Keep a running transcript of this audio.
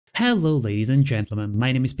Hello ladies and gentlemen,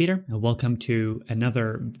 my name is Peter and welcome to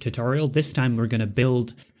another tutorial. This time we're going to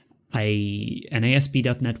build an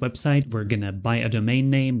ASP.NET website. We're going to buy a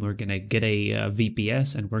domain name, we're going to get a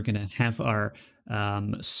VPS, and we're going to have our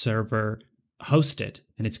server hosted.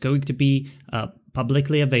 And it's going to be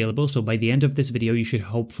publicly available, so by the end of this video you should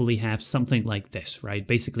hopefully have something like this, right?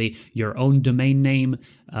 Basically your own domain name,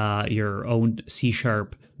 your own C#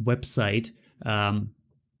 website,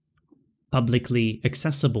 publicly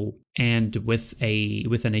accessible, and with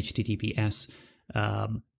an HTTPS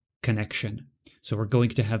connection. So we're going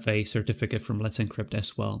to have a certificate from Let's Encrypt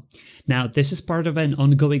as well. Now, this is part of an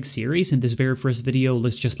ongoing series. In this very first video,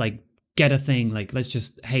 let's just get a thing, let's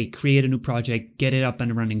just, hey, create a new project, get it up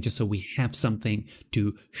and running just so we have something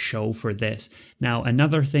to show for this. Now,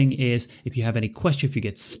 another thing is, if you have any question, if you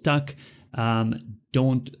get stuck,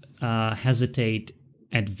 don't hesitate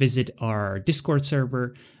and visit our Discord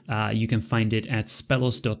server. You can find it at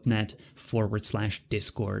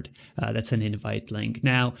spellos.net/Discord. That's an invite link.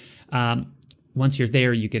 Now, once you're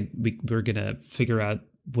there, we're gonna figure out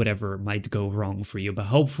whatever might go wrong for you, but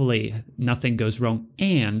hopefully nothing goes wrong.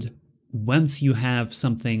 And once you have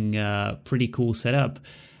something pretty cool set up,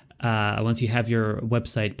 once you have your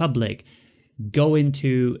website public, go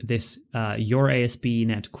into this Your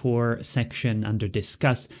ASP.NET Core section under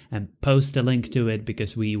Discuss and post a link to it,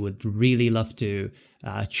 because we would really love to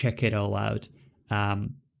check it all out.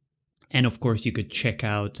 And of course, you could check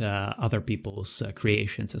out other people's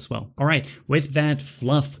creations as well. All right, with that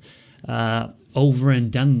fluff over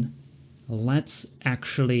and done, let's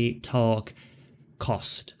actually talk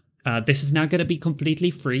cost. This is not going to be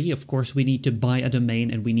completely free. Of course, we need to buy a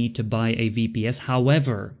domain and we need to buy a VPS.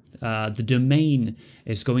 However, the domain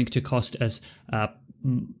is going to cost us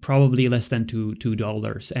probably less than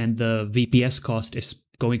 $2, and the VPS cost is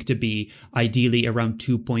going to be ideally around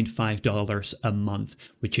 $2.5 a month,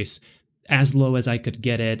 which is as low as I could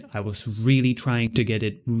get it. I was really trying to get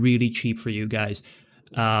it really cheap for you guys.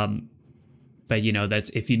 But you know,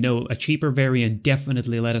 if you know a cheaper variant,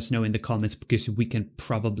 definitely let us know in the comments, because we can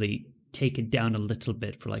probably take it down a little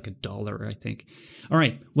bit for like $1, I think. All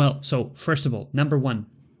right, well, so first of all, number one,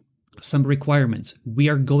 some requirements. We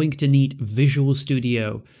are going to need Visual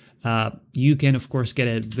Studio. You can, of course, get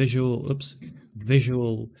a Visual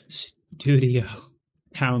Studio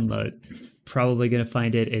download. Probably going to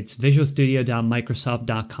find it. It's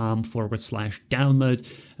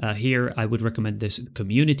visualstudio.microsoft.com/download. Here, I would recommend this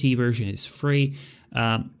community version. It's free.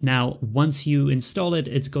 Now, once you install it,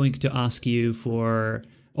 it's going to ask you for,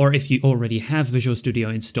 or if you already have Visual Studio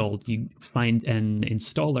installed, you find an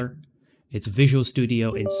installer. It's Visual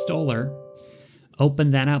Studio Installer.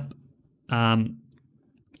 Open that up and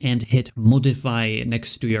hit Modify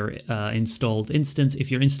next to your installed instance. If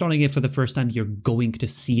you're installing it for the first time, you're going to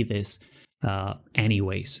see this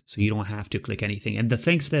anyways, so you don't have to click anything. And the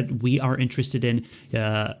things that we are interested in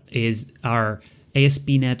is our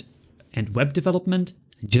ASP.NET and web development.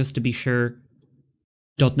 Just to be sure,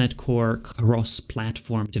 .NET Core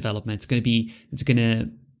cross-platform development. It's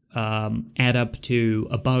gonna add up to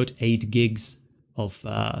about 8 gigs of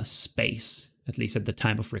space, at least at the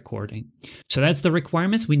time of recording. So that's the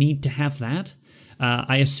requirements. We need to have that.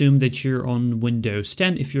 I assume that you're on Windows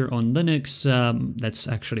 10. If you're on Linux, that's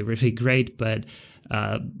actually really great, but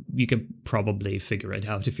you can probably figure it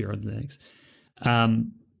out if you're on Linux.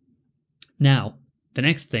 Now, the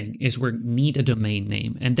next thing is we need a domain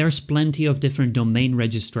name, and there's plenty of different domain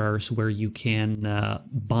registrars where you can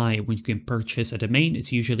when you can purchase a domain.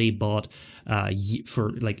 It's usually bought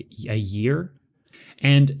for like a year,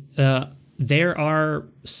 and there are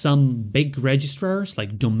some big registrars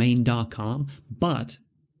like domain.com, but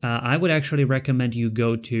I would actually recommend you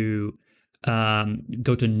go to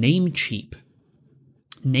Namecheap,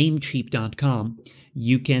 namecheap.com.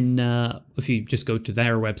 You can, if you just go to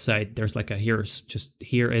their website, there's like here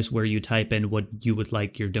is where you type in what you would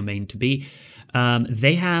like your domain to be.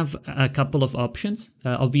 They have a couple of options.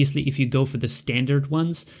 Obviously, if you go for the standard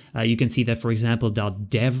ones, you can see that, for example,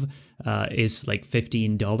 .dev is like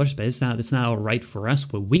 $15, but it's not all right for us.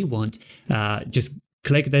 What we want, just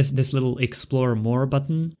click this little Explore More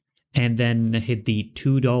button, and then hit the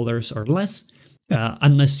 $2 or less.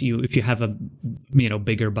 Unless if you have a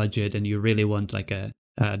bigger budget and you really want like a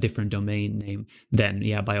different domain name, then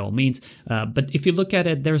yeah, by all means. But if you look at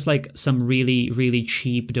it, there's like some really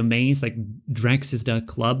cheap domains, like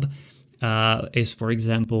Draxis.club is, for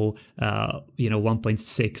example,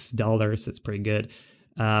 $1.6. That's pretty good.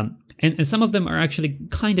 And some of them are actually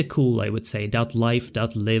kind of cool, I would say. .life,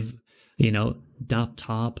 .live,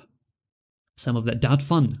 .top. some of that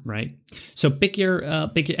 .fun, right? So pick your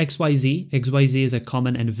XYZ. XYZ is a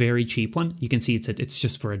common and very cheap one. You can see it's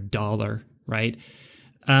just for $1, right?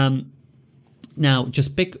 Now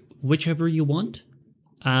just pick whichever you want.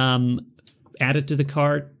 Add it to the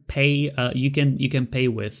cart. Pay. You can pay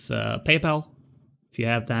with PayPal if you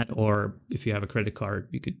have that, or if you have a credit card,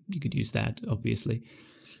 you could use that, obviously.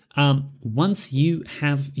 Once you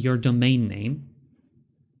have your domain name,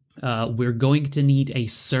 we're going to need a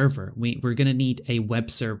server. We're going to need a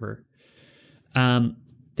web server.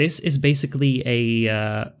 This is basically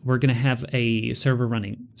we're going to have a server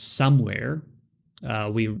running somewhere.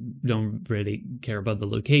 We don't really care about the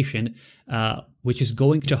location, which is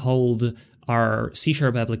going to hold our C#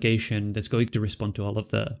 application that's going to respond to all of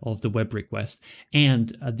the web requests. And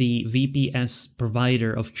the VPS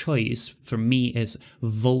provider of choice for me is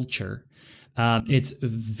vultr. It's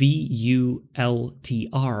vultr.com,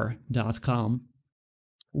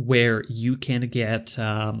 where you can get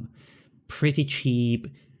pretty cheap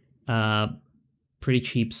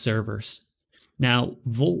servers. Now,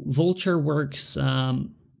 vultr works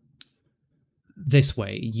this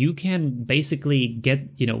way. You can basically get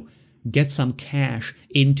some cash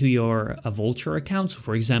into your vultr account. So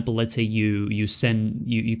for example, let's say you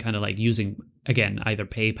kind of like using, again, either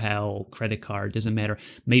PayPal, credit card, doesn't matter.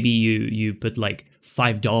 Maybe you put like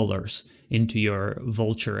 $5 into your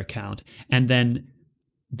vultr account, and then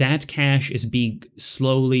that cash is being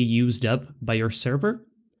slowly used up by your server.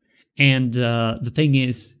 And the thing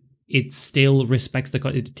is, it still respects the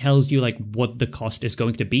cost. It tells you like what the cost is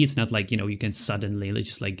going to be. It's not like, you can suddenly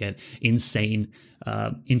just like get insane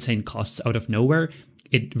costs out of nowhere.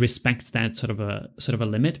 It respects that sort of a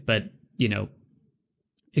limit, but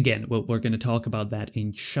again, we're going to talk about that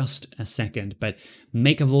in just a second. But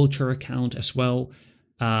make a vultr account as well.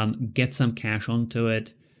 Get some cash onto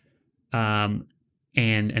it, and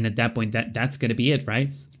at that point, that's going to be it,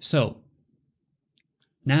 right? So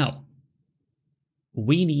now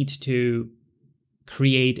we need to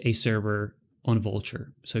create a server on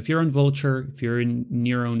vultr. So if you're on vultr, if you're in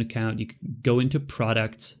your own account, you can go into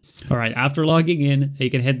products. All right, after logging in, you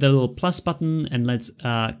can hit the little plus button and let's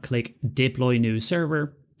click deploy new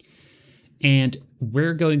server. And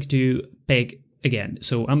we're going to pick, again,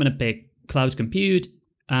 so I'm going to pick cloud compute,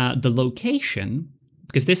 the location,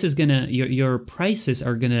 because this is gonna, your prices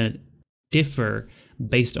are gonna differ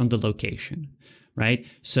based on the location, right?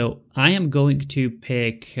 So I am going to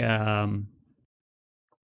pick,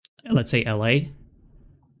 let's say LA.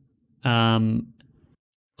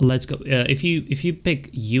 Let's go. If you pick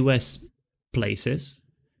US places,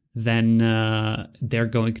 then they're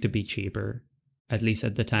going to be cheaper, at least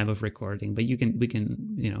at the time of recording. But we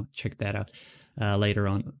can check that out later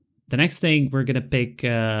on. The next thing, we're gonna pick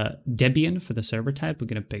Debian for the server type. We're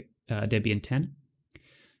gonna pick Debian 10,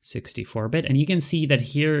 64-bit, and you can see that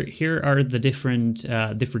here are the different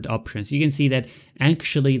options. You can see that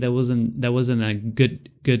actually that wasn't a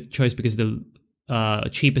good choice, because the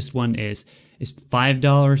cheapest one is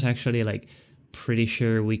 $5. Actually, like, pretty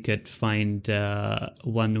sure we could find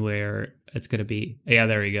one where it's gonna be, yeah,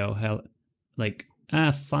 there you go. Hell, like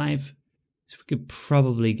 5. So we could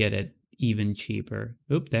probably get it even cheaper.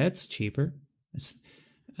 Oop, that's cheaper.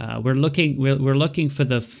 We're looking for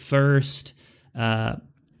the first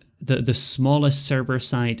the smallest server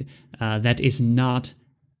site that is not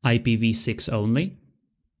IPv6 only.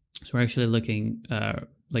 So we're actually looking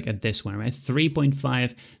like at this one, right? 3.5. I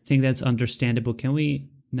think that's understandable. Can we?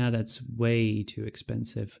 No, that's way too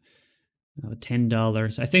expensive.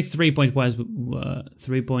 $10. I think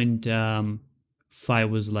 3.5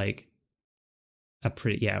 was like a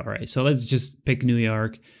pretty, yeah, all right. So let's just pick New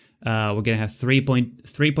York. We're gonna have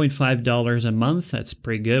 $3.5 a month. That's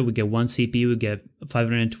pretty good. We get one CPU, we get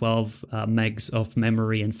 512 megs of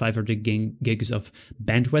memory and 500 gigs of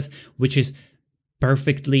bandwidth, which is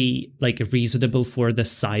perfectly like reasonable for the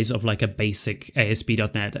size of like a basic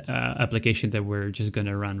ASP.NET application that we're just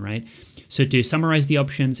gonna run, right? So to summarize the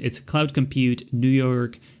options, it's cloud compute, New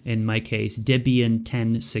York, in my case, Debian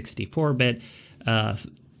 10 64-bit,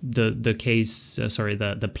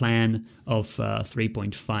 the plan of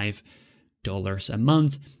 $3.5 a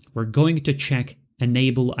month. We're going to check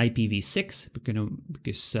enable IPv6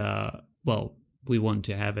 because we want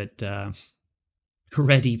to have it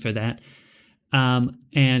ready for that.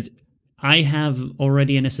 And I have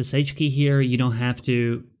already an SSH key here. You don't have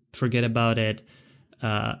to forget about it.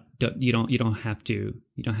 You don't have to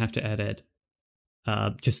add it.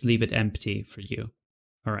 Just leave it empty for you.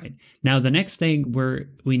 All right. Now the next thing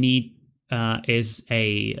we need is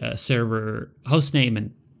a server hostname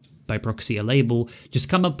and by proxy a label. Just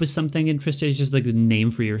come up with something interesting. It's just like the name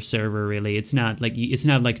for your server, really. It's not like it's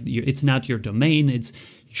not your domain. It's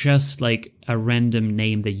just like a random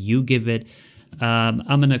name that you give it.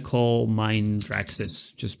 I'm gonna call mine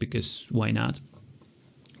Draxis, just because why not?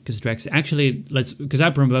 Because Draxis actually because I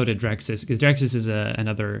promoted Draxis, because Draxis is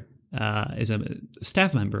another is a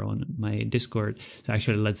staff member on my Discord. So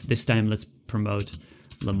actually this time let's promote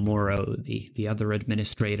Lamoro, the other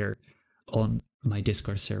administrator on my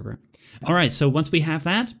Discord server. All right, so once we have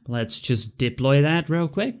that, let's just deploy that real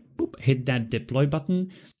quick. Boop, hit that deploy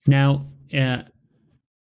button. Now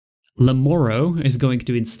Lamoro is going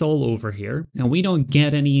to install over here. Now we don't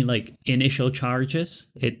get any like initial charges.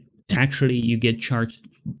 You get charged,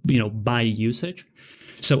 by usage.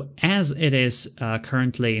 So as it is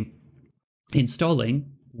currently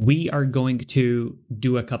installing, we are going to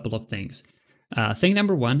do a couple of things. Thing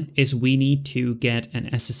number one is we need to get an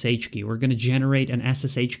SSH key. We're going to generate an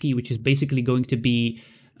SSH key, which is basically going to be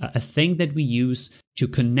a thing that we use to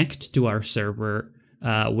connect to our server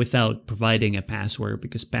without providing a password,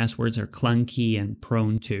 because passwords are clunky and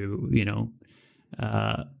prone to,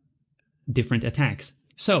 different attacks.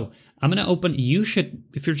 So I'm going to open,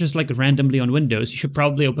 if you're just like randomly on Windows, you should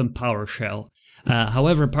probably open PowerShell.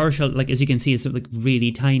 However, PowerShell, like as you can see, is like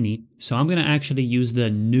really tiny. So I'm going to actually use the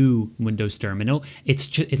new Windows terminal. It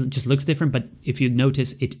just looks different, but if you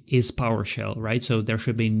notice, it is PowerShell, right? So there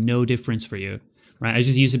should be no difference for you, right? I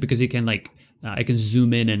just use it because you can I can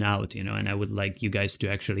zoom in and out, and I would like you guys to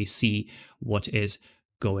actually see what is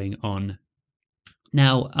going on.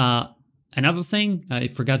 Now, another thing I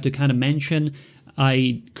forgot to kind of mention,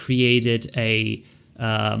 I created a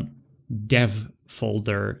dev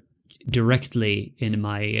folder directly in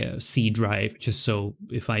my C drive, just so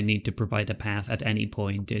if I need to provide a path at any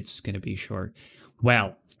point, it's going to be short.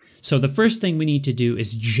 Well, so the first thing we need to do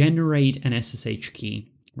is generate an SSH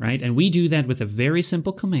key, right? And we do that with a very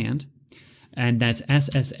simple command, and that's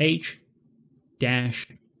SSH-keygen,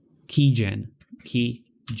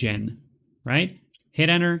 right? Hit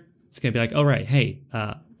enter. It's going to be like, all right, hey,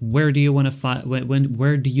 where do you want to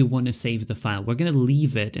where do you want to save the file? We're going to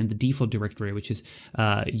leave it in the default directory, which is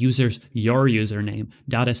your username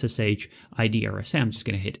 .ssh idrsm. I'm just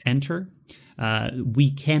going to hit enter.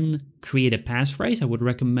 We can create a passphrase. I would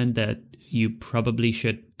recommend that you probably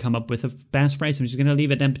should come up with a passphrase. I'm just going to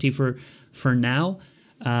leave it empty for now.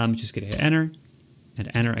 I'm just going to hit enter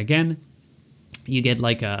and enter again. You get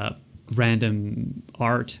like a random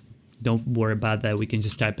art. Don't worry about that. We can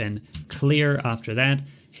just type in clear after that,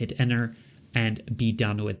 hit enter, and be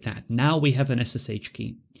done with that. Now we have an SSH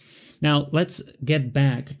key. Now let's get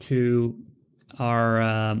back to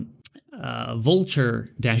our vultr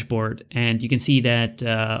dashboard, and you can see that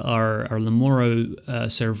our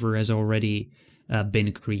Lamoro server has already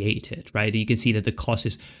been created, right? You can see that the cost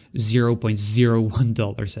is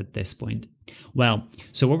 $0.01 at this point. Well,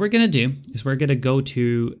 so what we're going to do is we're going to go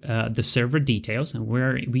to the server details, and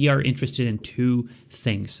we are interested in two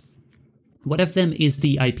things. One of them is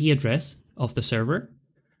the IP address of the server,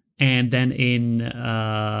 and then in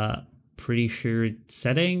pretty sure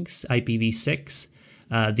settings, IPv6,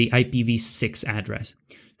 the IPv6 address.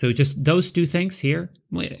 So just those two things here.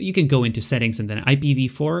 You can go into settings and then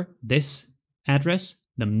IPv4, this address,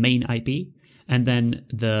 the main IP, and then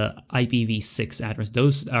the IPv6 address.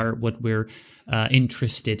 Those are what we're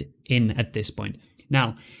interested in at this point.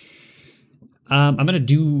 Now, I'm going to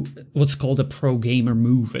do what's called a pro gamer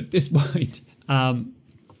move at this point.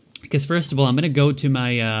 Because first of all, I'm going to go to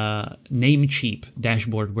my Namecheap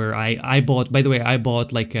dashboard where I bought, by the way, I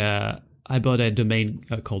bought a domain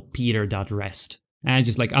called peter.rest. And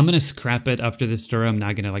just like, I'm going to scrap it after this story. I'm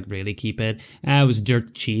not going to really keep it. It was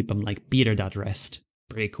dirt cheap. I'm like, peter.rest.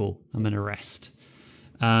 Pretty cool. I'm going to rest.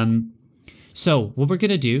 So what we're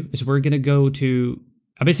going to do is we're going to go to,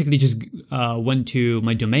 I basically just went to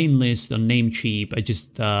my domain list on Namecheap. I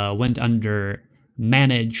just went under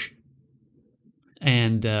manage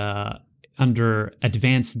and under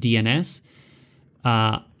advanced DNS.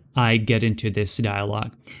 I get into this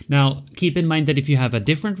dialog. Now, keep in mind that if you have a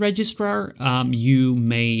different registrar, you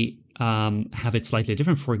may have it slightly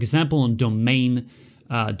different. For example, on domain.com,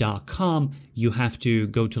 you have to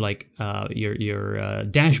go to your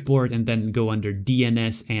dashboard and then go under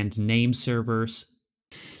DNS and name servers.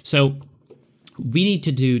 So we need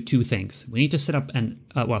to do two things. We need to set up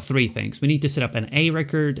three things. We need to set up an A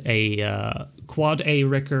record, a quad A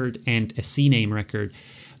record, and a CNAME record,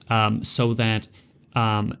 so that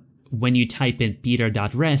when you type in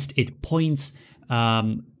peter.rest, it points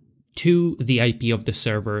to the IP of the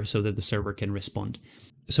server so that the server can respond.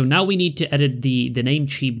 So now we need to edit the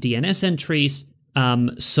Namecheap DNS entries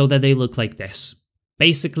so that they look like this.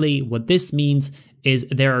 Basically, what this means is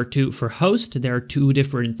for host, there are two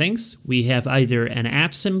different things. We have either an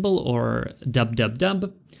 @ symbol or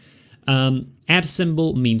www. @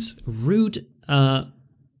 symbol means root,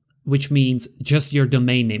 which means just your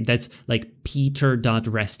domain name. That's like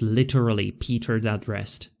peter.rest, literally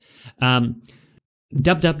peter.rest.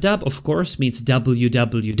 Www, of course, means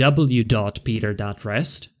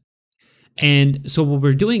www.peter.rest. And so what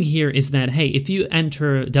we're doing here is that, hey, if you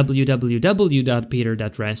enter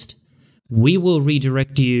www.peter.rest, we will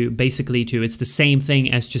redirect you basically to, it's the same thing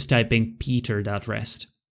as just typing peter.rest.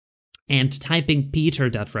 And typing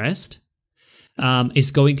peter.rest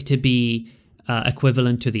is going to be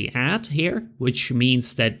equivalent to the @ here, which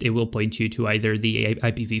means that it will point you to either the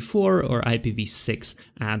IPv4 or IPv6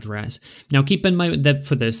 address. Now, keep in mind that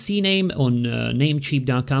for the CNAME on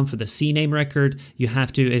namecheap.com, for the CNAME record, it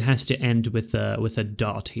has to end with a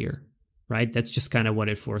dot here, right? That's just kind of what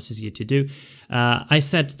it forces you to do. I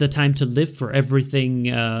set the time to live for everything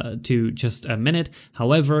to just a minute.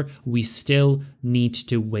 However, we still need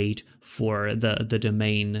to wait for the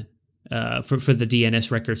domain for the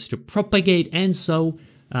DNS records to propagate, and so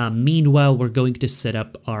meanwhile we're going to set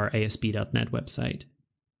up our ASP.NET website.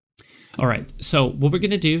 All right, so what we're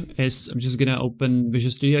going to do is I'm just going to open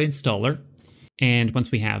Visual Studio Installer, and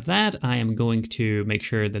once we have that, I am going to make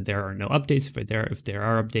sure that there are no updates. If there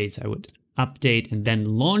are updates, I would update and then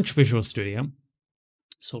launch Visual Studio.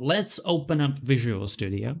 So let's open up Visual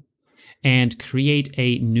Studio and create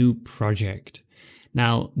a new project.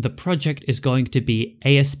 Now, the project is going to be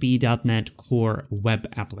ASP.NET Core Web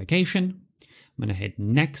Application. I'm going to hit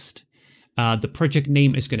Next. The project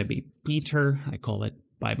name is going to be Peter. I call it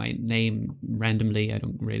by my name randomly. I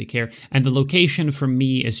don't really care. And the location for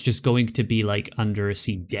me is just going to be like under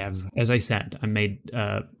C dev. As I said, I made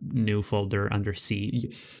a new folder under C.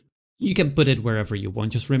 You can put it wherever you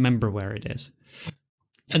want. Just remember where it is.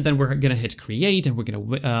 And then we're going to hit Create, and we're going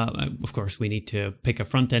to, of course, we need to pick a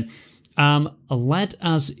front end. Let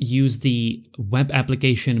us use the web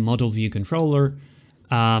application model view controller,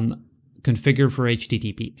 configure for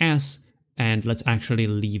HTTPS, and let's actually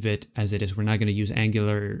leave it as it is. We're not going to use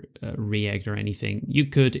Angular, React, or anything. You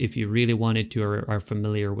could, if you really wanted to, or are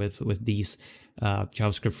familiar with these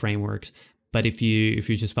JavaScript frameworks. But if you're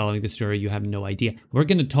just following the story, you have no idea. We're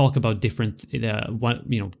going to talk about different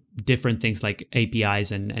different things like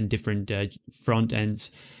APIs and different front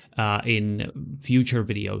ends in future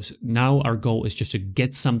videos. Now our goal is just to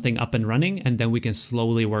get something up and running, and then we can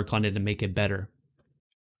slowly work on it and make it better.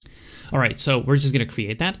 All right, so we're just going to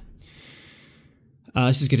create that.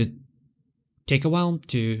 This is going to take a while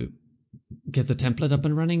to get the template up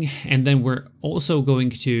and running, and then we're also going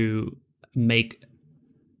to make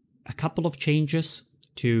a couple of changes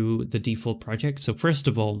to the default project. So first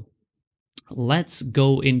of all, let's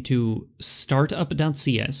go into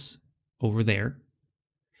startup.cs over there,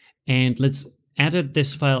 and let's edit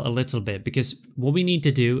this file a little bit, because what we need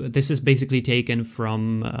to do, this is basically taken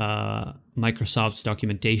from Microsoft's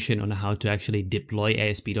documentation on how to actually deploy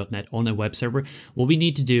ASP.NET on a web server. What we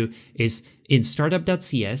need to do is in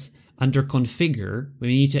startup.cs, under configure, we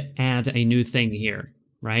need to add a new thing here,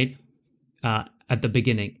 right? At the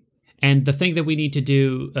beginning. And the thing that we need to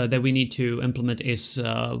do, that we need to implement is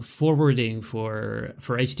forwarding for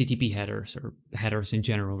HTTP headers, or headers in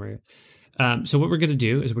general. Right? So what we're going to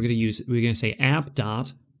do is we're going to say app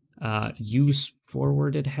dot use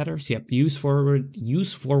forwarded headers. Yep, use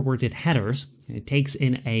forwarded headers. And it takes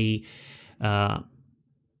in a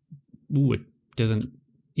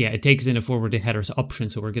it takes in a forwarded headers option.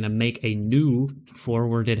 So we're going to make a new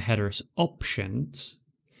forwarded headers options,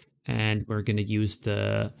 and we're going to use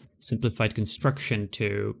the simplified construction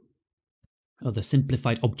the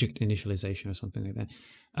simplified object initialization or something like that,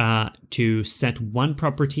 to set one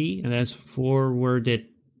property, and that's forwarded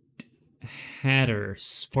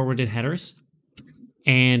headers.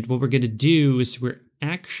 And what we're going to do is we're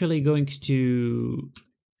actually going to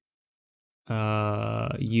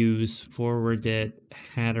use forwarded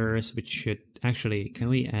headers, which should actually, can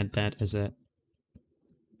we add that as a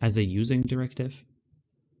using directive?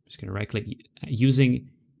 I'm just going to right click using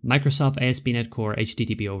Microsoft ASP.NET Core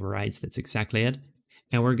HTTP overrides. That's exactly it.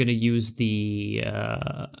 And we're going to use the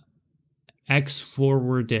X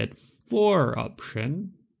forwarded for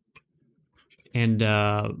option and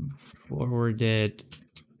forwarded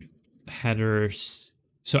headers.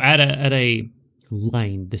 So add a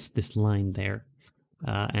line, this line there,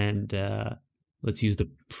 and let's use the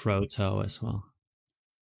proto as well.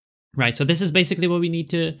 Right. So this is basically what we need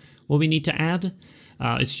to add.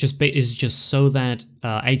 It's just so that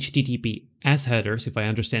HTTPS headers, if I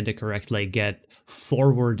understand it correctly, get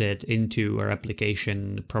forwarded into our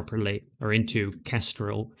application properly, or into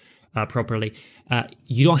Kestrel properly.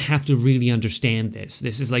 You don't have to really understand this.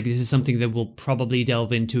 This is something that we'll probably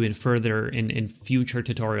delve into in future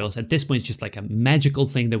tutorials. At this point, it's just like a magical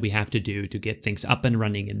thing that we have to do to get things up and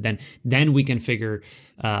running, and then we can figure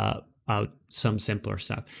out some simpler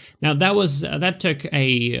stuff. Now that took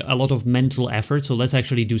a lot of mental effort, so let's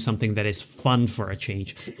actually do something that is fun for a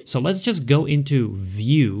change. So let's just go into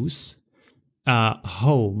views,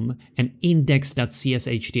 home, and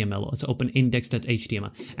index.cshtml. Let's open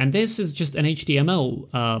index.html, and this is just an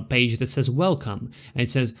HTML page that says welcome, and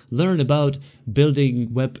it says learn about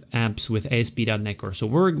building web apps with ASP.NET Core. So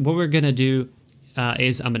what we're gonna do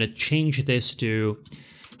is I'm gonna change this to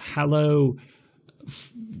hello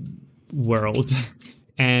world,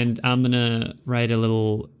 and I'm gonna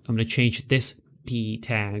change this p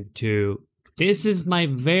tag to this is my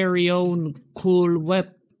very own cool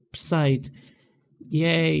website.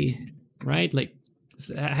 Yay, right? Like,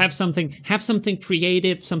 have something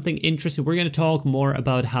creative, something interesting. We're going to talk more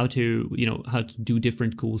about how to do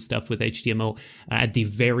different cool stuff with HTML at the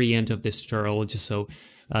very end of this tutorial, just so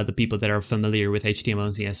the people that are familiar with HTML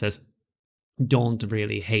and CSS don't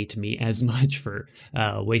really hate me as much for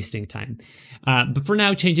wasting time. But for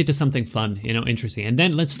now, change it to something fun, interesting. And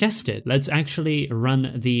then let's test it. Let's actually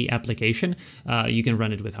run the application. You can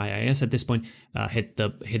run it with IIS at this point. Hit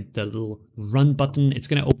the little run button. It's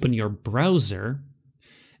going to open your browser,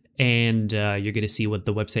 and you're going to see what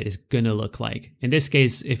the website is going to look like. In this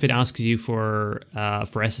case, if it asks you for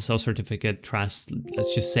SSL certificate trust,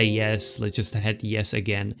 let's just say yes. Let's just hit yes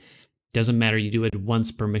again. Doesn't matter, you do it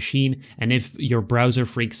once per machine. And if your browser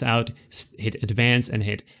freaks out, hit advanced and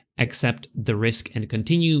hit accept the risk and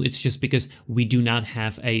continue. It's just because we do not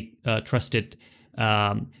have a trusted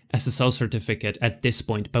SSL certificate at this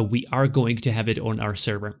point, but we are going to have it on our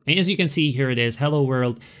server. And as you can see, here it is, hello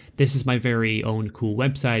world. This is my very own cool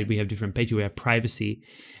website. We have different pages. We have privacy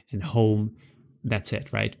and home. That's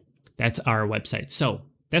it, right? That's our website. So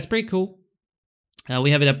that's pretty cool.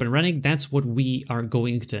 We have it up and running. That's what we are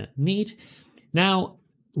going to need. Now,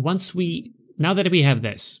 now that we have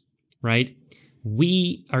this, right,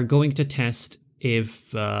 we are going to test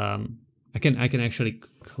if I can actually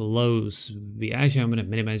close the Azure. I'm going to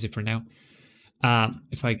minimize it for now.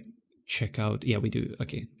 If I check out, yeah, we do.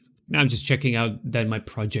 Okay. Now I'm just checking out that my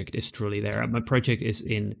project is truly there. My project is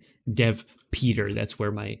in dev Peter. That's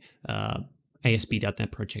where my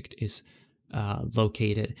ASP.NET project is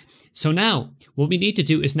located. So now what we need to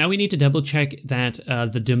do is we need to double check that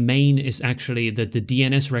the domain is actually the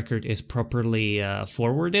DNS record is properly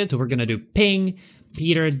forwarded. So we're going to do ping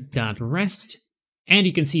peter.rest, and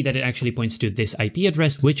you can see that it actually points to this IP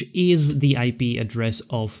address, which is the IP address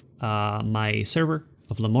of my server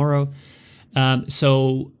of Lamoro.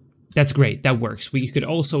 So that's great. That works. We could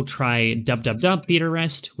also try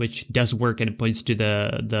www.peter.rest, which does work, and it points to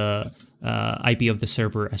the IP of the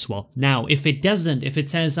server as well. Now, if it doesn't, if it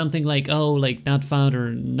says something like, oh, like not found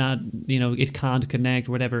or not, it can't connect,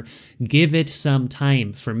 whatever, give it some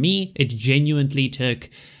time. For me, it genuinely took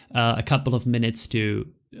a couple of minutes to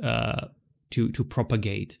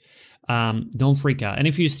propagate. Don't freak out. And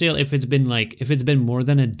if it's been more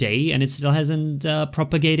than a day and it still hasn't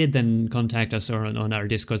propagated, then contact us on our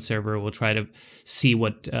Discord server. We'll try to see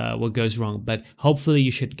what goes wrong. But hopefully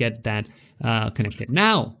you should get that connected.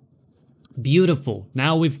 Now, beautiful.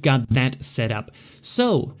 Now we've got that set up.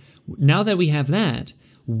 So now that we have that,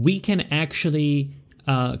 we can actually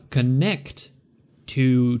connect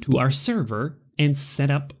to our server and set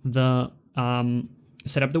up the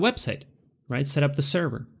website, right? Set up the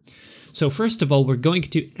server. So first of all, we're going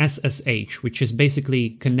to SSH, which is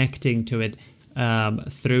basically connecting to it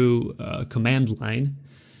through a command line.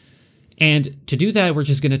 And to do that, we're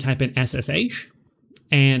just going to type in SSH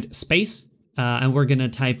and space, and we're going to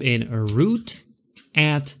type in root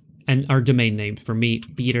at, and our domain name, for me,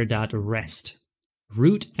 peter.rest.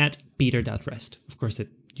 Root at peter.rest. Of course,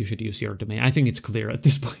 you should use your domain. I think it's clear at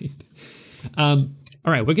this point.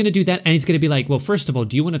 All right, we're going to do that, and it's going to be like, well, first of all,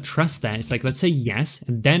 do you want to trust that? It's like, let's say yes,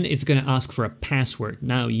 and then it's going to ask for a password.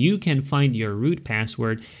 Now, you can find your root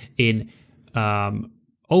password in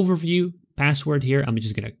overview password here. I'm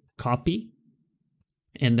just going to copy,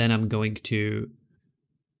 and then I'm going to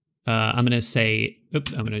say,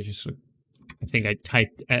 oops, I'm going to just, I think I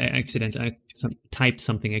typed typed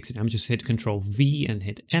something accidentally. I'm just hit Control V and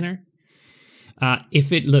hit Enter.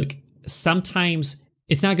 Sometimes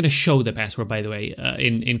it's not going to show the password, by the way,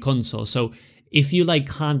 in console. So if you like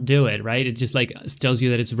can't do it, right, it just like tells you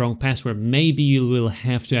that it's wrong password, maybe you will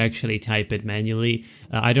have to actually type it manually.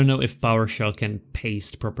 I don't know if PowerShell can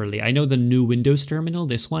paste properly. I know the new Windows terminal,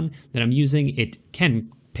 this one that I'm using, it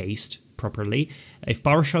can paste properly. If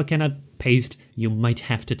PowerShell cannot paste, you might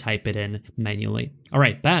have to type it in manually. All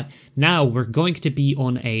right, but now we're going to be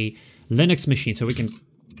on a Linux machine, so we can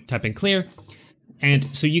type in clear.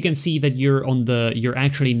 And so you can see that you're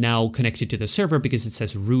actually now connected to the server because it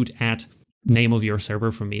says root at name of your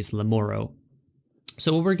server. For me is Lemoro.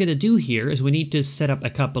 So what we're going to do here is we need to set up a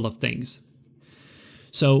couple of things.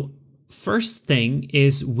 So first thing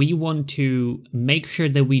is we want to make sure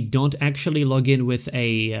that we don't actually log in with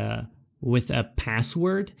a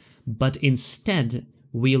password, but instead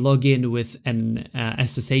we log in with an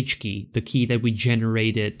SSH key, the key that we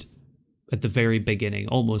generated at the very beginning,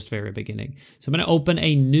 almost very beginning. So I'm going to open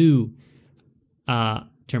a new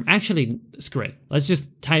term. Actually, screw it. Let's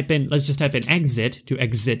just type in exit to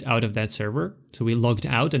exit out of that server. So we logged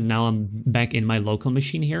out and now I'm back in my local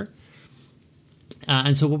machine here.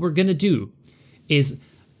 And so what we're going to do is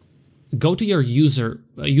go to your user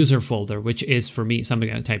folder, which is for me, so I'm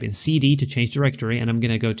going to type in cd to change directory, and I'm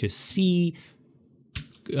going to go to c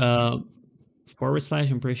 / I'm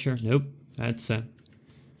pretty sure. Nope, that's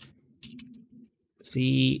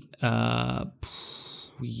C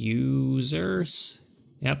users.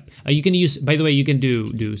 Yep. You can use, by the way, you can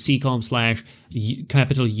do C /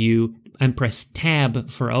 capital U and press tab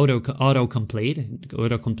for autocomplete.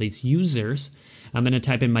 Autocompletes users. I'm going to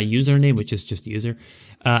type in my username, which is just user,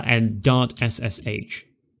 and .ssh.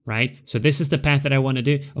 Right? So this is the path that I want to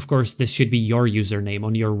do. Of course, this should be your username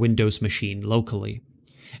on your Windows machine locally.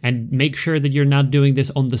 And make sure that you're not doing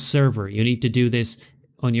this on the server. You need to do this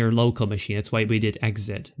on your local machine. That's why we did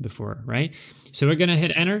exit before, right? So we're gonna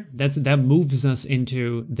hit enter. That moves us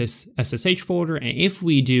into this SSH folder. And if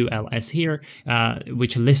we do ls here,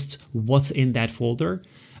 which lists what's in that folder,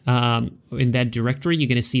 in that directory, you're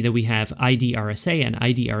gonna see that we have IDRSA and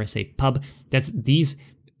IDRSA pub. These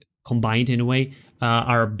combined in a way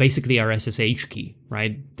are basically our SSH key,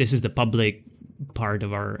 right? This is the public part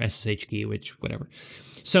of our SSH key, which whatever.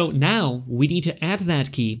 So now we need to add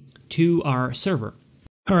that key to our server.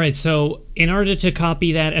 All right, so in order to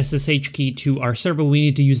copy that SSH key to our server, we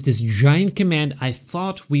need to use this giant command. I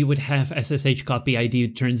thought we would have SSH copy ID.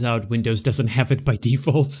 It turns out Windows doesn't have it by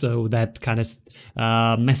default, so that kind of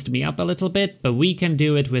messed me up a little bit. But we can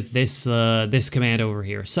do it with this this command over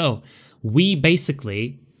here. So we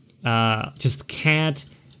basically just cat.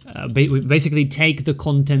 We basically take the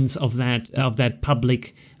contents of that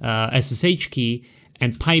public SSH key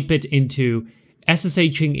and pipe it into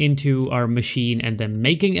SSHing into our machine, and then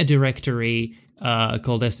making a directory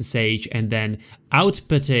called SSH, and then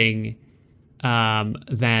outputting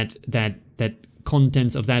that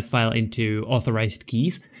contents of that file into authorized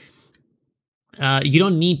keys. You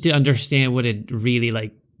don't need to understand what it really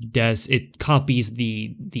like does. It copies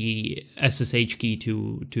the SSH key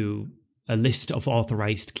to a list of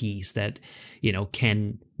authorized keys that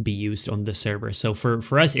can be used on the server. So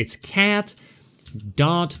for us, it's cat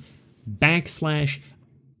dot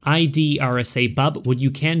 /IDRSA pub. What you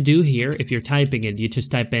can do here, if you're typing it, you just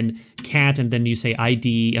type in cat and then you say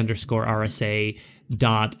ID_RSA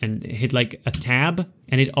dot and hit like a tab,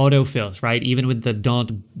 and it autofills, right? Even with the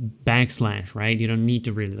 /, right? You don't need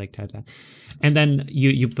to really like type that. And then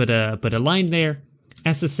you put a line there,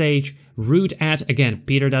 SSH root at, again,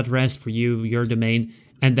 peter.rest for your domain,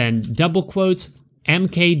 and then double quotes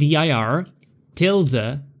mkdir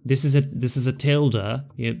tilde. This is a tilde.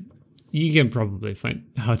 You can probably find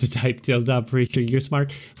how to type tilde. I'm pretty sure you're smart.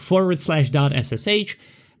 /.ssh,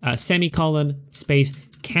 semicolon, space,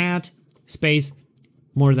 cat, space,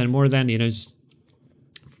 more than, just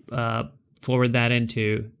forward that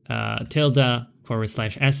into tilde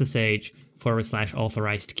 /SSH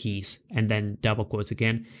 /authorized keys, and then double quotes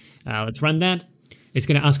again. Let's run that. It's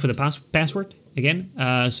going to ask for the password again.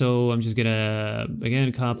 So I'm just going to,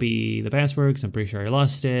 again, copy the password because I'm pretty sure I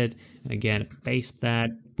lost it. Again, paste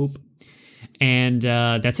that. Boop. And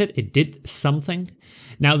that's it. It did something.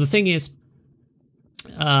 Now, the thing is,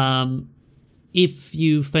 if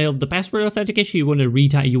you failed the password authentication, you want to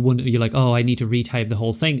retype, you're like, oh, I need to retype the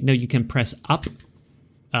whole thing. No, you can press up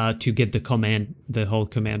to get the whole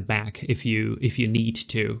command back if you need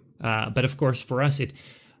to. But of course, for us,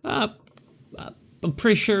 I'm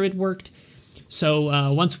pretty sure it worked.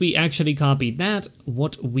 So once we actually copied that,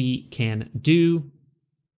 what we can do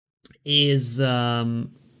is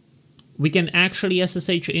we can actually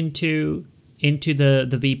SSH into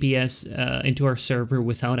the VPS, into our server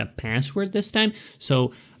without a password this time.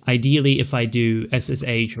 So ideally, if I do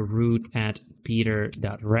SSH root at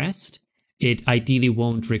peter.rest it ideally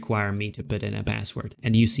won't require me to put in a password.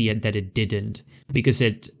 And you see that it didn't, because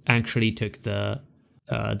it actually took the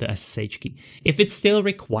SSH key. If it still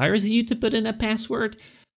requires you to put in a password,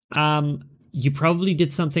 you probably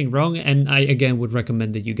did something wrong. And I again would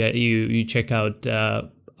recommend that you check out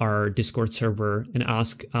our Discord server and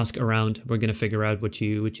ask around. We're gonna figure out what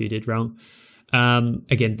you did wrong.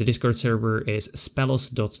 Again, the Discord server is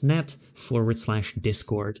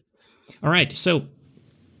spellos.net/discord. All right, so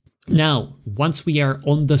now once we are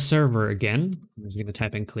on the server again, I'm just gonna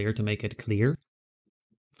type in clear to make it clear.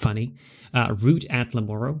 Funny. Root at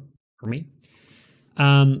Lemuro for me.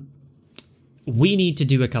 We need to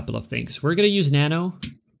do a couple of things. We're gonna use nano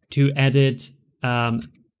to edit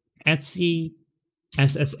etc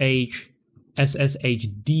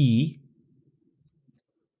sshd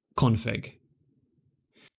config.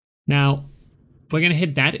 Now, we're going to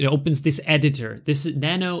hit that. It opens this editor. This is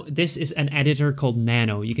nano. This is an editor called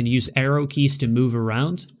nano. You can use arrow keys to move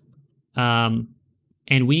around. And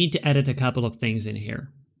we need to edit a couple of things in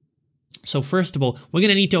here. So first of all, we're going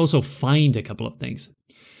to need to also find a couple of things.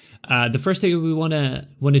 The first thing we want to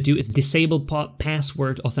do is disable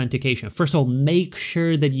password authentication. First of all, make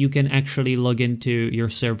sure that you can actually log into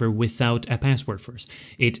your server without a password first.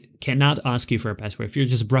 It cannot ask you for a password. If you're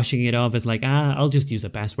just brushing it off as like, I'll just use a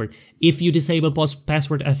password. If you disable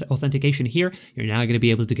password authentication here, you're now going to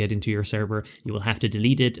be able to get into your server. You will have to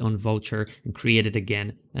delete it on vultr and create it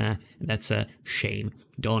again. That's a shame.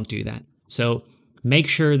 Don't do that. So make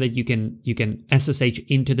sure that you can SSH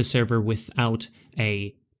into the server without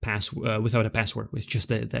a password, with just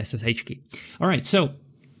the SSH key. All right, so,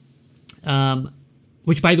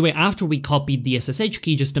 which by the way, after we copied the SSH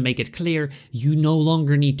key, just to make it clear, you no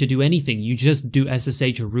longer need to do anything. You just do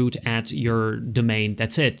SSH root at your domain.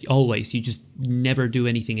 That's it, always. You just never do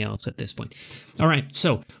anything else at this point. All right,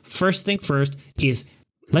 so first thing first is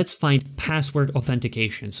let's find password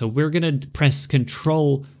authentication. So we're gonna press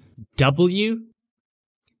Control W,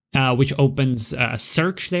 which opens a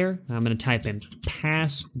search there. I'm going to type in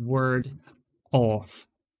password auth,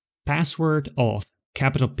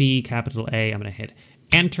 capital P, capital A. I'm going to hit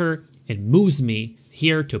enter. It moves me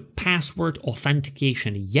here to password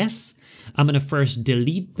authentication. Yes. I'm going to first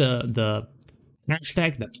delete the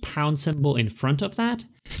hashtag, the pound symbol in front of that.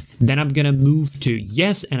 Then I'm going to move to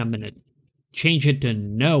yes, and I'm going to change it to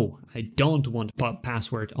no. I don't want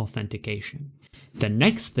password authentication. The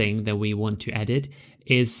next thing that we want to edit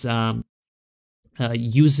is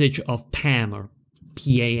usage of PAM or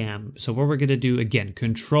PAM. So what we're going to do, again,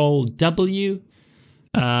 Control W.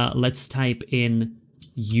 Let's type in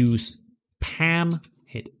use PAM,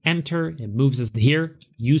 hit enter. It moves us here.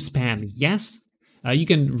 Use PAM, yes. You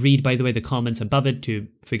can read, by the way, the comments above it to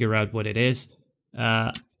figure out what it is.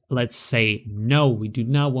 Let's say no, we do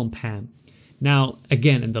not want PAM. Now,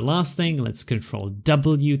 again, and the last thing, let's Control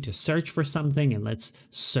W to search for something, and let's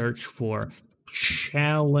search for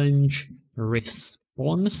challenge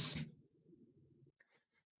response.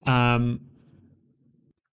 Auth,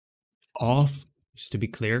 just to be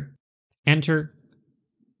clear. Enter.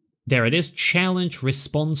 There it is. Challenge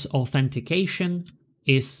response authentication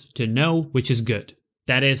is to no, which is good.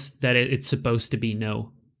 It's supposed to be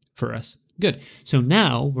no for us. Good. So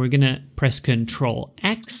now we're gonna press Control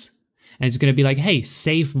X. And it's going to be like, hey,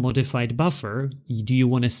 save modified buffer. Do you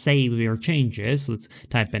want to save your changes? Let's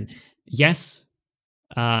type in yes.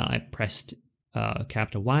 I pressed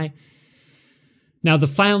capital Y. Now the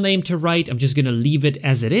file name to write, I'm just going to leave it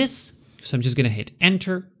as it is. So I'm just going to hit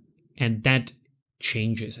enter, and that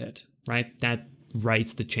changes it, right? That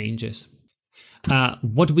writes the changes.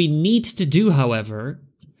 What we need to do, however,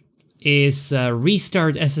 is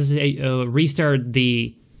restart the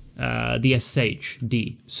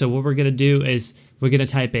SSHD. So what we're going to do is we're going to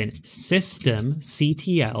type in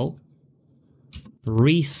systemctl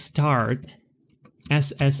restart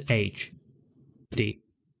SSHD.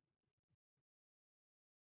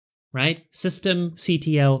 Right?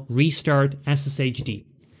 Systemctl restart SSHD.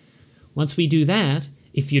 Once we do that,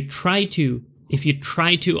 if you try to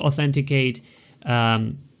authenticate,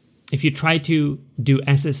 if you try to do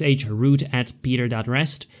SSH root at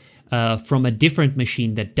peter.rest, from a different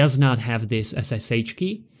machine that does not have this SSH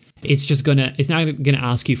key, it's not gonna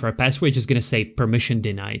ask you for a password. It's just gonna say permission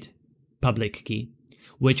denied, public key,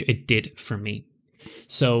 which it did for me.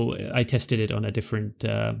 So I tested it on a different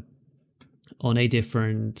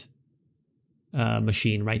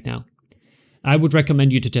machine right now. I would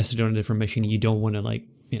recommend you to test it on a different machine. You don't want to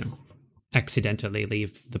accidentally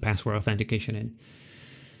leave the password authentication in.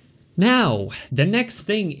 Now the next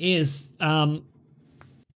thing is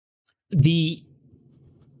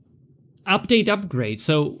update upgrade.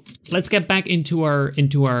 So let's get back into our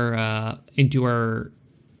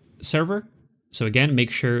server. So again,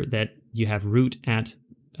 make sure that you have root at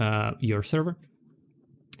your server,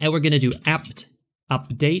 and we're gonna do apt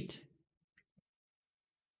update,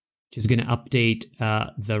 which is gonna update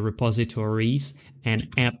the repositories, and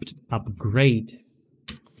apt upgrade,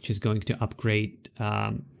 which is going to upgrade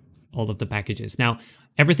all of the packages. Now,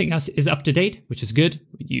 everything else is up to date, which is good.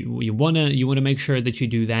 You wanna make sure that you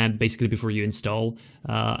do that basically before you install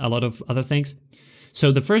a lot of other things.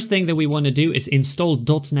 So the first thing that we want to do is install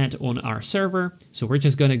 .NET on our server. So we're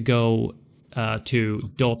just gonna go to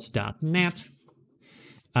 .NET.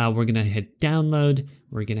 We're gonna hit download.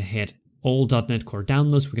 We're gonna hit all .NET Core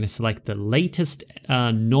downloads. We're gonna select the latest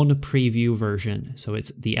non-preview version. So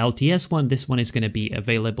it's the LTS one. This one is gonna be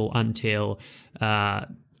available until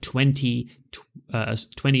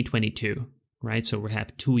 2022, right? So we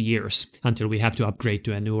have 2 years until we have to upgrade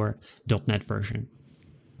to a newer .NET version.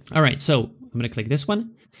 All right, so I'm gonna click this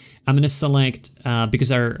one. I'm gonna select,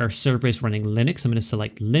 because our server is running Linux, I'm gonna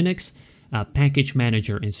select Linux package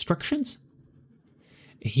manager instructions.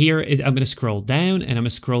 Here, I'm gonna scroll down, and I'm gonna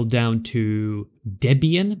scroll down to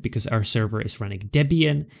Debian, because our server is running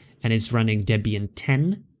Debian, and it's running Debian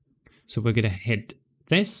 10. So we're gonna hit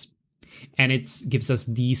this, and it gives us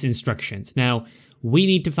these instructions. Now, we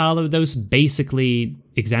need to follow those basically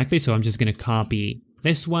exactly, so I'm just gonna copy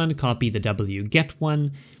this one, copy the wget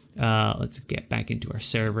one. Let's get back into our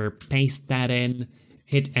server, paste that in,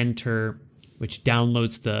 hit enter, which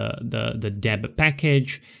downloads the deb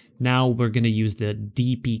package. Now we're going to use the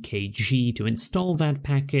dpkg to install that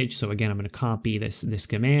package. So again, I'm going to copy this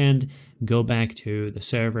command, go back to the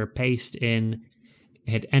server, paste in,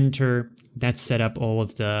 hit enter. That set up all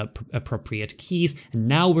of the appropriate keys. And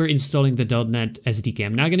now we're installing the .NET SDK.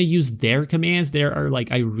 I'm not going to use their commands. There are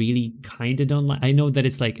like, I really kind of don't like, I know that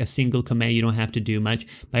it's like a single command, you don't have to do much,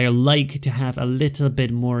 but I like to have a little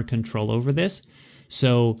bit more control over this.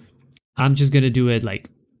 So I'm just going to do it like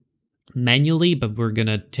manually, but we're going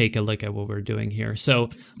to take a look at what we're doing here. So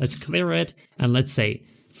let's clear it. And let's say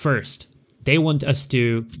first, they want us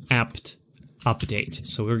to apt update.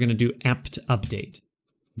 So we're going to do apt update.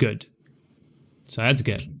 Good. So that's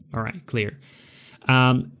good. All right, clear.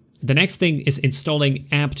 The next thing is installing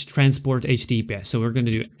apt transport HTTPS. So we're going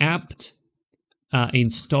to do apt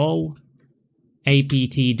install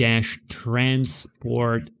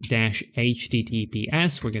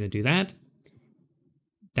apt-transport-https. We're going to do that.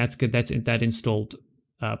 That's good. That installed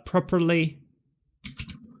properly.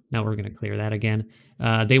 Now we're going to clear that again.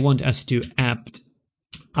 They want us to apt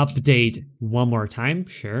update one more time.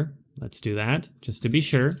 Sure. Let's do that just to be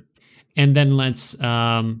sure. And then let's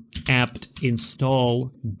apt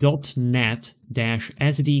install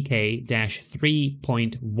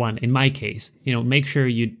 .NET-SDK-3.1. In my case, make sure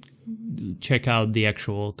you check out the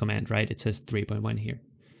actual command, right? It says 3.1 here.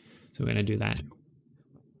 So we're going to do that.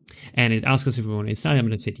 And it asks us if we want to install it. I'm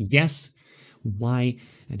going to say yes, Y,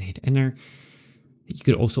 and hit enter. You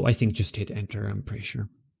could also, I think, just hit enter. I'm pretty sure.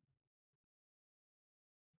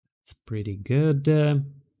 It's pretty good.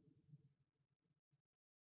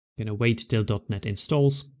 Gonna wait till .NET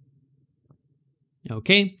installs.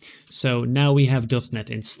 Okay, so now we have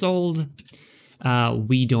 .NET installed.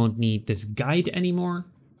 We don't need this guide anymore.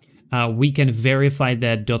 We can verify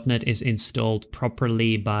that .NET is installed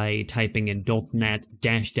properly by typing in .NET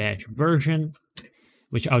 -- version,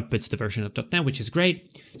 which outputs the version of .NET, which is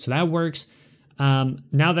great. So that works.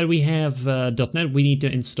 Now that we have .NET, we need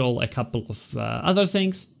to install a couple of other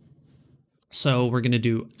things. So we're going to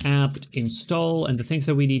do apt install, and the things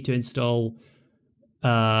that we need to install,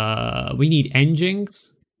 we need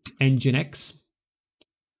nginx,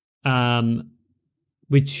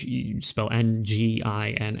 which you spell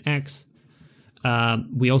nginx.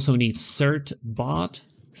 We also need certbot,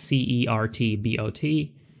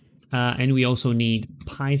 certbot, and we also need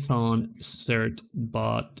Python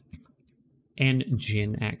certbot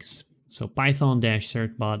nginx. So Python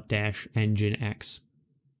 -certbot -nginx.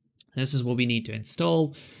 This is what we need to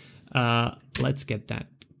install. Let's get that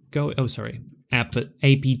go. Oh, sorry. Apt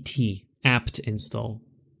install.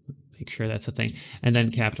 Make sure that's a thing. And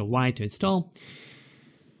then capital Y to install.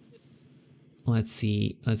 Let's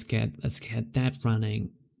see. Let's get that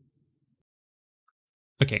running.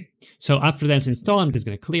 Okay. So after that's installed, I'm just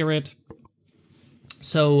going to clear it.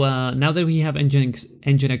 So now that we have nginx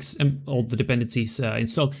all the dependencies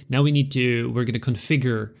installed, now we're going to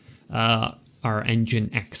configure our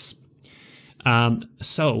nginx.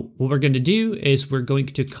 So what we're going to do is we're going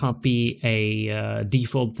to copy a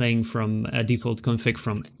default thing from a default config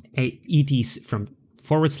from /etc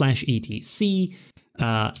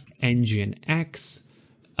nginx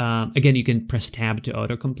Again, you can press tab to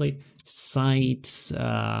autocomplete. Sites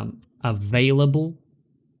available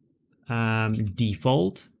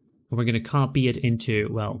default. We're going to copy it into,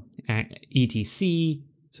 well, etc.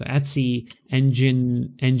 So etc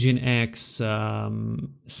nginx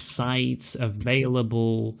sites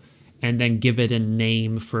available, and then give it a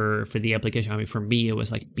name for the application. I mean, for me, it was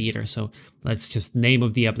like Peter. So let's just, name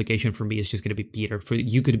of the application for me is just going to be Peter. For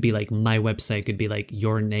you, could be like my website, could be like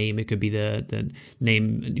your name. It could be the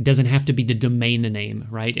name. It doesn't have to be the domain name,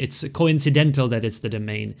 right? It's coincidental that it's the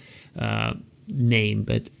domain name,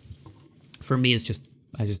 but for me, it's just,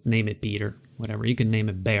 I just name it Peter, whatever. You can name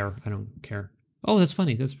it Bear. I don't care. Oh, that's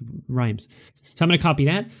funny. This rhymes. So I'm going to copy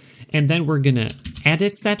that, and then we're going to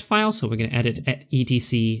edit that file. So we're going to edit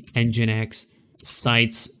etc nginx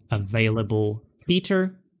sites available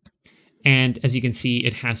Peter. And as you can see,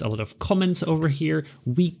 it has a lot of comments over here.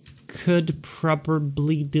 We could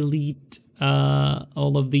probably delete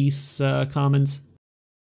all of these comments.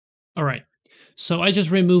 All right. So I just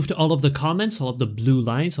removed all of the comments, all of the blue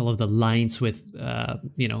lines, all of the lines with,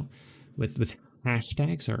 you know, with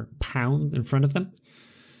hashtags or pound in front of them.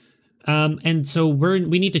 And so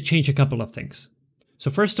we need to change a couple of things. So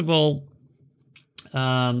first of all,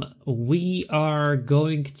 we are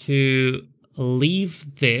going to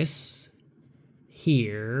leave this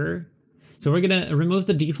here. So we're going to remove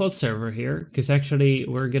the default server here, because actually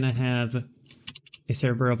we're going to have a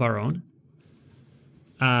server of our own.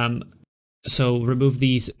 So remove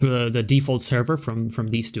these the default server from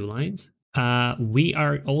these two lines. We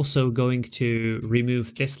are also going to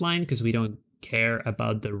remove this line because we don't care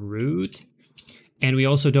about the root, and we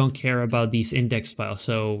also don't care about these index files.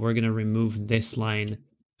 So we're going to remove this line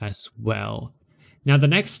as well. Now the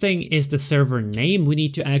next thing is the server name. We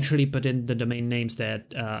need to actually put in the domain names that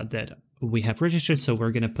that we have registered. So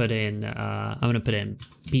we're going to put in I'm going to put in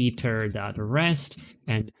peter.rest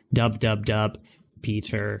and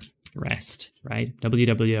www.peter.rest, right?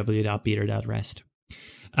 www.peter.rest.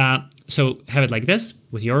 So have it like this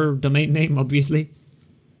with your domain name, obviously.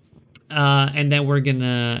 And then we're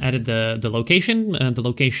gonna edit the location. The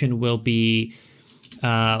location will be,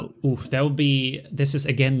 that will be, this is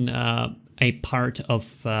again a part of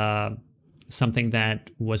something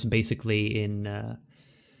that was basically in,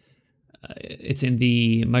 it's in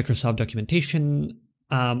the Microsoft documentation.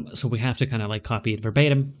 So we have to kind of like copy it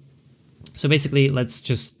verbatim. So basically, let's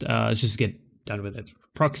just get done with it.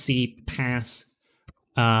 Proxy pass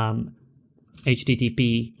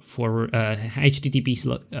HTTP for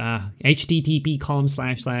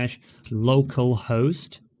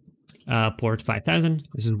http://localhost port 5000.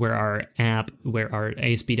 This is where our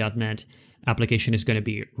ASP.NET application is going to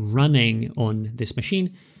be running on this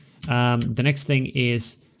machine. The next thing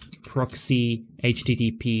is proxy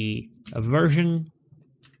HTTP version.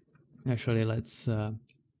 Actually, let's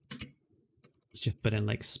just put in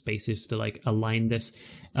like spaces to like align this.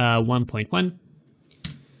 1.1.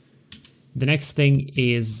 The next thing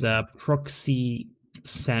is proxy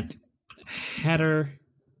set header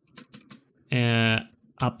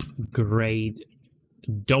upgrade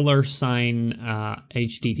 $sign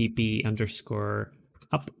HTTP underscore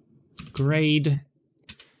upgrade.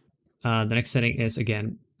 The next setting is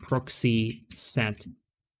again proxy set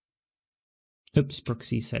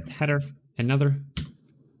header, another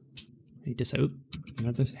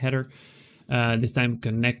header. This time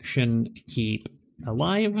connection keep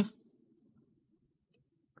alive.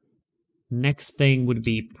 Next thing would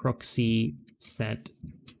be proxy set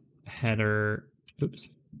header,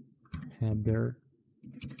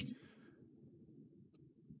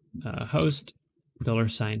 host,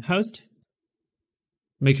 $sign host.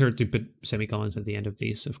 Make sure to put semicolons at the end of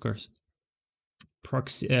these, of course.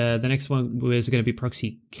 Proxy. The next one is going to be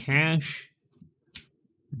proxy cache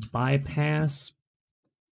bypass,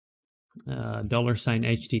 $sign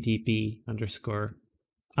HTTP underscore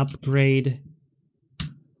upgrade.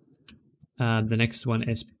 The next one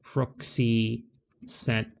is proxy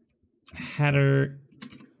set header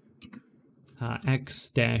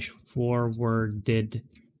x-forwarded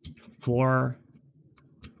for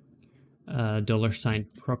 $sign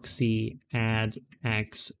proxy add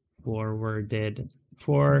x forwarded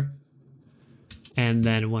for, and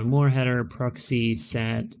then one more header, proxy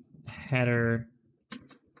set header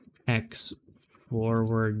x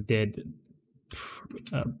forwarded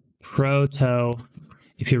proto.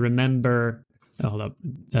 If you remember, hold up,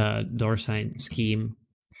 $sign scheme.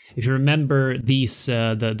 If you remember these,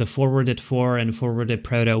 the forwarded for and forwarded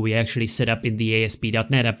proto, we actually set up in the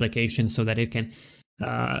ASP.NET application so that it can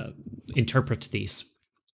interpret these.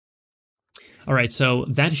 All right, so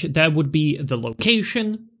that would be the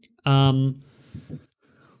location.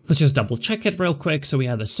 Let's just double check it real quick. So we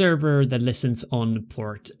have a server that listens on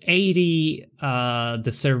port 80.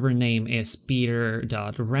 The server name is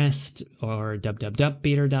peter.rest or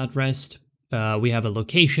www.peter.rest. We have a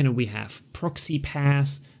location and we have proxy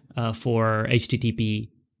pass for HTTP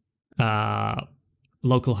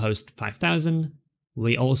localhost 5000.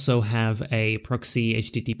 We also have a proxy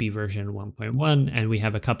HTTP version 1.1 and we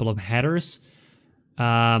have a couple of headers.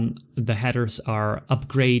 The headers are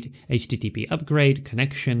upgrade, HTTP upgrade,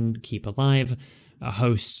 connection, keep alive,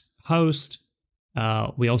 host.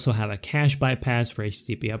 We also have a cache bypass for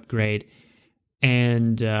HTTP upgrade.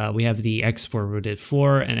 And we have the X forwarded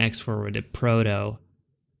for and X forwarded proto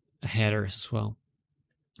headers as well.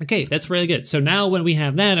 Okay, that's really good. So now when we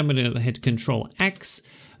have that, I'm going to hit Control X.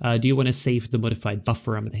 Do you want to save the modified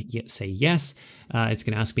buffer? I'm going to say yes. It's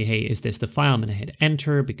going to ask me, hey, is this the file? I'm going to hit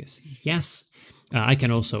enter because yes. I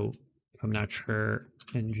can also, if I'm not sure,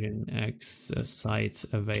 nginx sites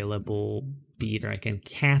available Peter. I can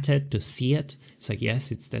cat it to see it. It's like, yes,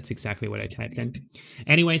 that's exactly what I typed in.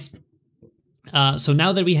 Anyways, so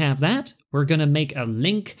now that we have that, we're going to make a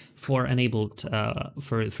link for enabled,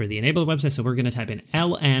 for the enabled website. So we're going to type in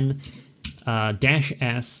ln-s/Etsy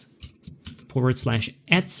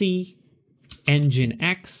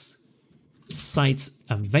nginx sites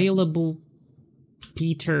available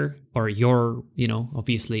Peter, or your,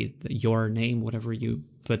 obviously your name, whatever you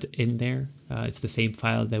put in there. It's the same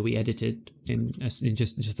file that we edited in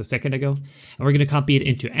just a second ago. And we're going to copy it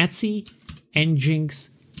into Etsy,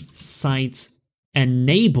 nginx, sites,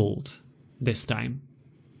 enabled this time.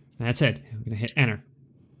 That's it. We're going to hit enter.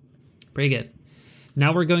 Pretty good.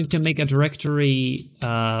 Now we're going to make a directory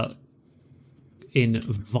in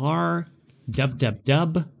var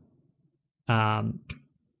www.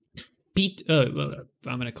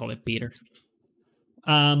 I'm going to call it Peter,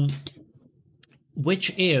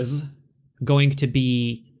 which is going to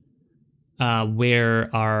be where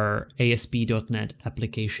our ASP.NET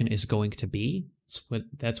application is going to be.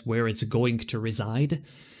 That's where it's going to reside.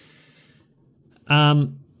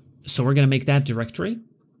 So we're going to make that directory.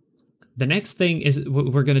 The next thing is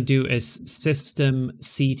what we're going to do is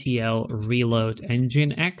systemctl reload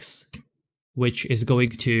nginx, which is going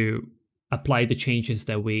to apply the changes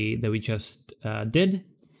that we just did.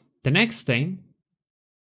 The next thing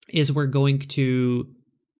is we're going to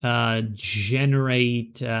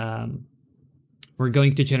generate our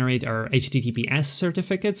HTTPS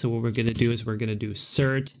certificate. So what we're going to do is we're going to do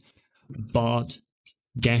certbot --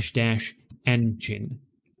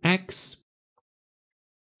 nginx.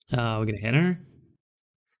 We're going to hit enter.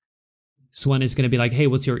 This one is going to be like, hey,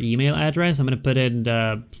 what's your email address? I'm going to put in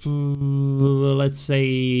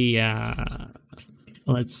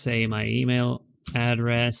let's say my email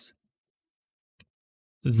address.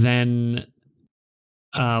 Then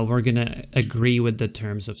we're going to agree with the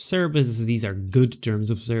terms of service. These are good terms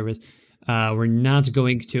of service. We're not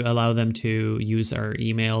going to allow them to use our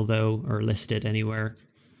email, though, or list it anywhere.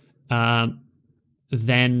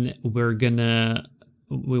 Then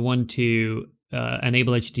we want to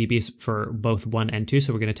enable HTTPS for both 1 and 2.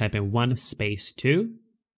 So we're going to type in 1 space 2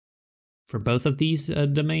 for both of these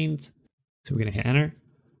domains. So we're going to hit enter.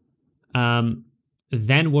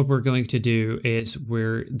 Then what we're going to do is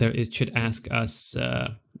it should ask us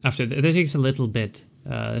after that. It takes a little bit,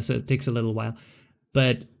 so it takes a little while,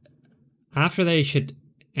 but after that it should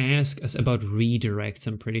ask us about redirects,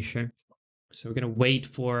 I'm pretty sure. So we're going to wait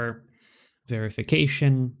for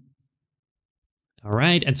verification. All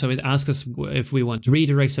right, and so it asks us if we want to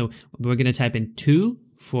redirect. So we're going to type in 2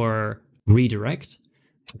 for redirect,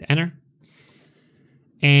 hit enter,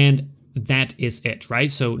 and that is it,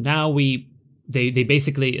 right? So now they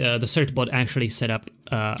basically the certbot actually set up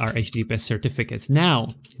our HTTPS certificates. Now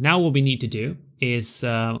what we need to do is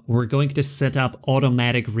we're going to set up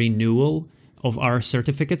automatic renewal of our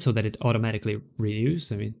certificate so that it automatically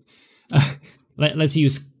renews. I mean, let's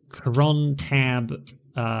use cron tab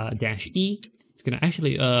 -e. It's gonna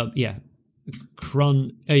actually and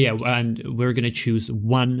we're gonna choose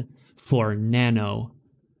 1 for nano.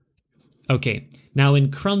 Okay, now in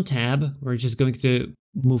cron tab, we're just going to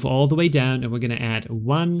move all the way down and we're gonna add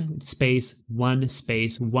 1 space 1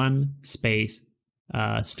 space 1 space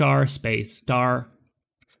star space star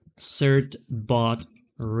certbot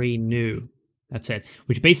renew. That's it,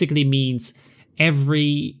 which basically means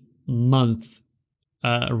every month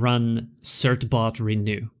run certbot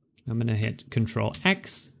renew. I'm going to hit Control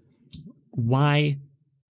X, Y,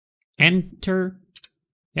 enter.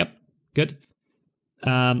 Yep, good.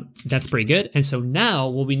 That's pretty good. And so now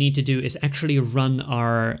what we need to do is actually run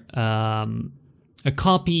our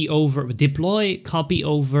deploy, copy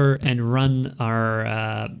over, and run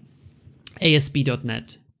our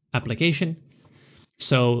ASP.NET application.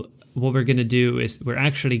 So what we're going to do is we're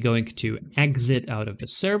actually going to exit out of the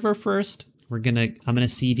server first. I'm going to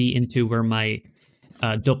cd into where my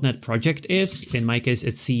 .NET project is. In my case,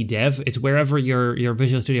 it's cdev. It's wherever your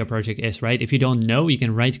Visual Studio project is, right? If you don't know, you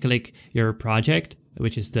can right-click your project,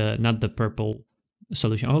 which is not the purple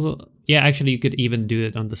solution. Although, yeah, actually, you could even do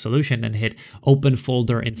it on the solution and hit Open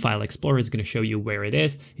Folder in File Explorer. It's going to show you where it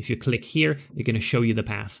is. If you click here, it's going to show you the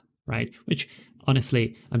path, right? Which,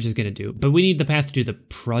 honestly, I'm just going to do. But we need the path to the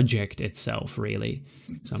project itself, really.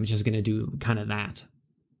 So I'm just going to do kind of that.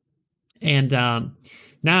 And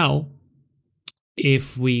now,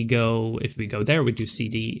 if we go there, we do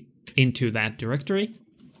cd into that directory.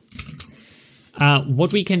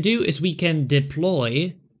 What we can do is we can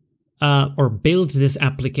deploy or build this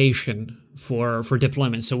application for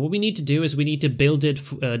deployment. So what we need to do is we need to build it,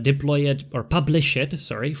 deploy it, or publish it,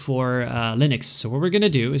 sorry, for Linux. So what we're going to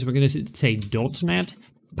do is we're going to say .NET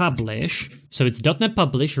publish. So it's .NET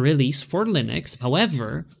publish release for Linux.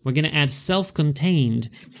 However, we're going to add self-contained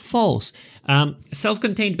false.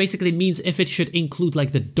 Self-contained basically means if it should include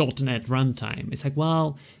like the .NET runtime. It's like,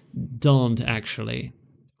 well, don't actually,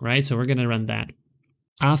 right? So we're going to run that.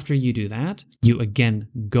 After you do that, you again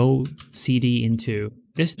go cd into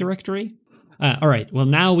this directory. All right, well,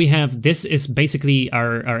 now we have, this is basically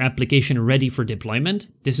our application ready for deployment.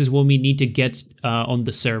 This is what we need to get on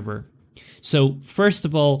the server. So first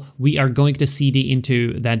of all, we are going to cd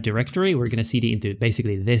into that directory. We're going to cd into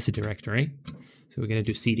basically this directory. So we're going to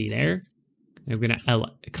do cd there. And we're going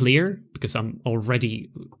to clear because I'm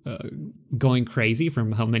already going crazy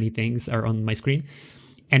from how many things are on my screen.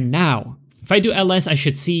 And now, if I do ls, I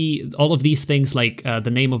should see all of these things like the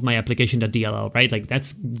name of my application.dll, right? Like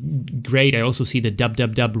that's great. I also see the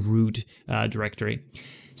www root directory.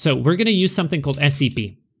 So we're going to use something called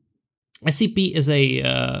SCP. SCP is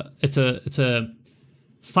it's a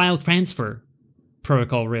file transfer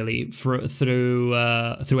protocol really through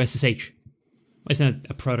SSH. It's not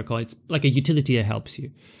a protocol, it's like a utility that helps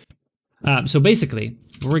you. So basically,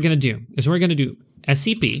 what we're gonna do is we're gonna do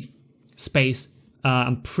SCP space.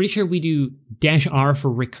 I'm pretty sure we do -r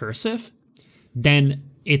for recursive. Then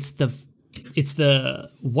it's the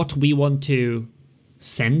what we want to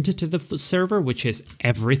send to the server, which is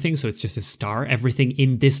everything. So it's just a star, everything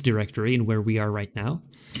in this directory and where we are right now.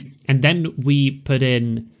 And then we put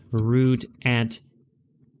in root at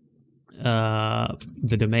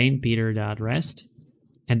the domain peter.rest.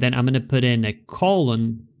 And then I'm going to put in a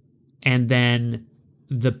colon and then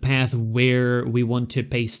the path where we want to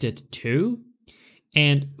paste it to.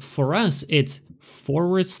 And for us, it's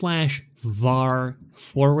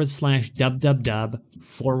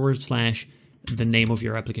 /var/www/ the name of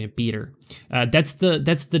your applicant, Peter. That's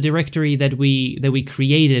the directory that we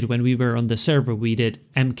created when we were on the server. We did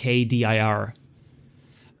mkdir.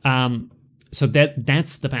 So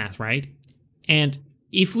that's the path, right? And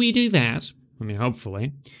if we do that, I mean,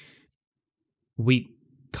 hopefully, we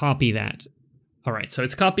copy that. All right, so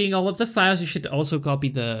it's copying all of the files. You should also copy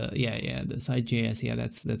the the site.js. Yeah,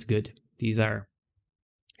 that's good. These are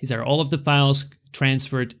all of the files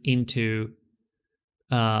transferred into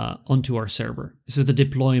onto our server. This is the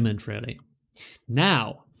deployment, really.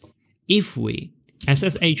 Now, if we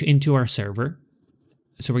SSH into our server,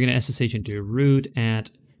 so we're going to SSH into root at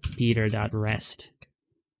peter.rest,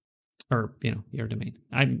 or, your domain.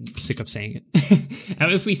 I'm sick of saying it. Now,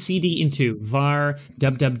 if we cd into var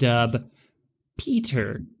www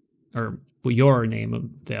peter, or your name of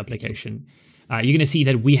the application, you're going to see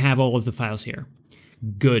that we have all of the files here.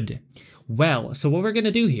 Good. Well, so what we're going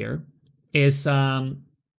to do here is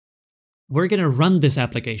we're going to run this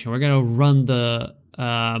application. We're going to run the,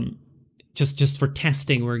 just for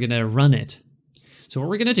testing, we're going to run it. So what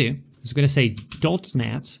we're going to do is we're going to say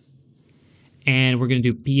 .NET, and we're going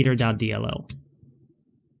to do peter.dll,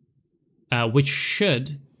 which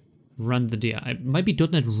should run the DLL. It might be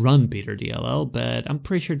 .NET run peter.dll, but I'm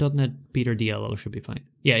pretty sure .NET peter.dll should be fine.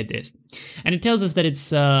 Yeah, it is. And it tells us that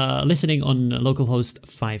it's listening on localhost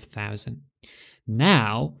 5000.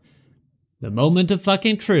 Now, the moment of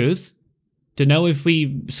fucking truth, to know if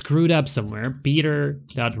we screwed up somewhere,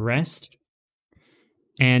 peter.rest,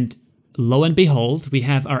 and lo and behold, we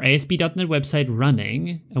have our ASP.NET website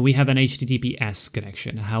running, and we have an HTTPS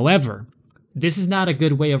connection. However, this is not a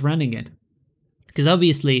good way of running it, because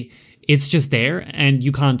obviously it's just there and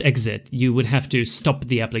you can't exit. You would have to stop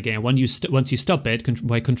the application. Once you stop it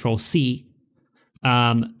by Control-C,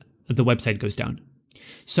 the website goes down.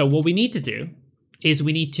 So what we need to do is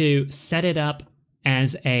we need to set it up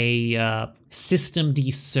as a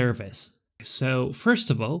systemd service. So first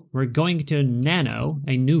of all, we're going to nano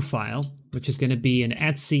a new file, which is going to be an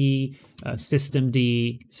etc system,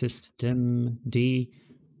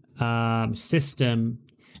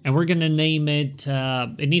 and we're going to name it,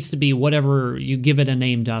 it needs to be whatever you give it a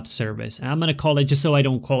name .service. I'm going to call it, just so I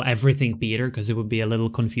don't call everything Peter, because it would be a little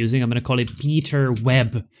confusing, I'm going to call it Peter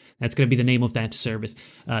Web. That's going to be the name of that service,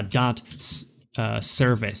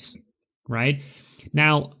 service, right?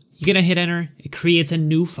 Now, you're going to hit enter, it creates a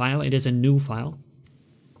new file, it is a new file,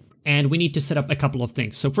 and we need to set up a couple of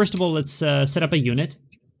things. So first of all, let's set up a unit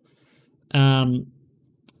in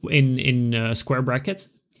square brackets.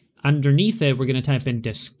 Underneath it, we're going to type in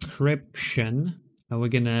description. We're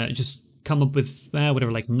going to just come up with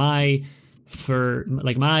whatever, like my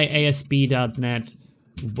ASP.NET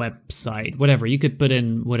website, whatever. You could put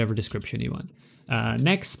in whatever description you want.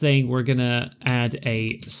 Next thing, we're going to add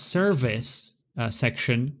a service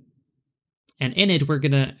section. And in it, we're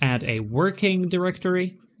going to add a working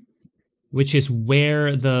directory, which is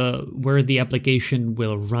where the application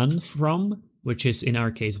will run from, which is in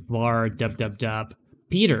our case var /.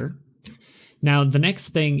 Peter. Now the next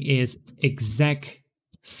thing is exec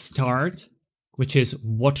start, which is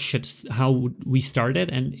how we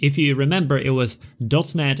started. And if you remember, it was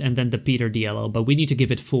 .NET and then the Peter DLL, but we need to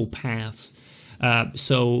give it full paths.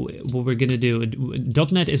 So what we're gonna do,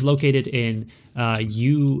 .NET is located in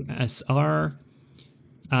USR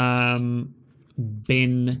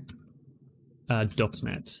bin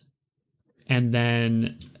 .NET, and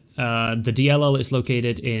then the DLL is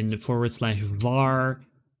located in /var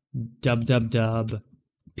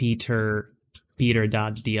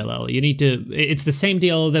peter.dll. You need to, it's the same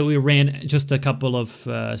DLL that we ran just a couple of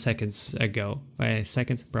seconds ago.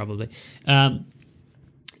 Seconds, probably.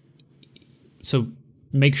 So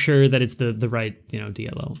make sure that it's the right,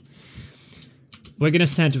 DLL. We're gonna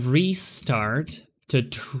set restart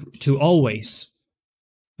to always.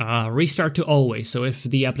 Restart to always. So if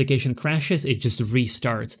the application crashes, it just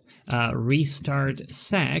restarts. Restart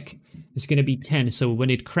sec is going to be 10. So when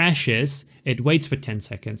it crashes, it waits for 10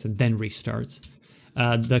 seconds and then restarts.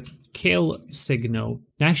 The kill signal.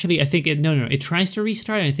 Actually, I think it tries to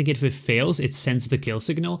restart. And I think if it fails, it sends the kill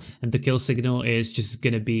signal, and the kill signal is just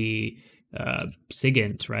going to be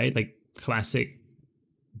SIGINT, right? Like classic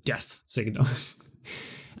death signal.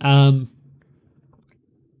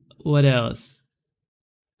 What else?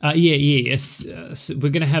 Yes. We're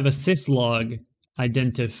gonna have a syslog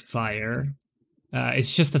identifier.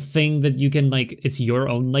 It's just a thing that you can, it's your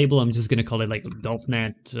own label. I'm just gonna call it like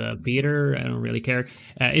 .NET Peter. I don't really care.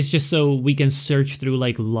 It's just so we can search through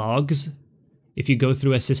logs. If you go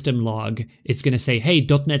through a system log, it's gonna say, hey,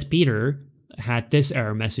 .NET Peter had this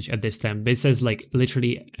error message at this time. But it says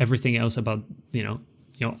literally everything else about,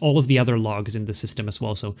 all of the other logs in the system as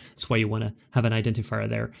well. So that's why you want to have an identifier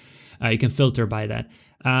there. You can filter by that.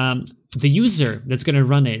 The user that's going to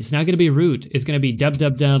run it's now going to be root. It's going to be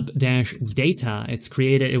www-data.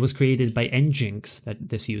 It was created by nginx,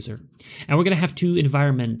 this user. And we're going to have two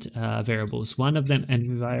environment variables. One of them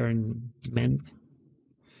environment.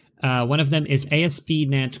 One of them is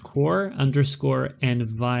ASP.NET Core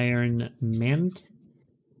 _environment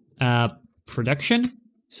production.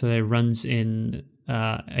 So it runs in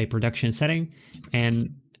a production setting,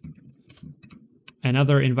 and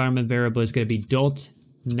another environment variable is going to be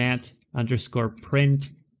 .NET _print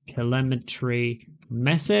telemetry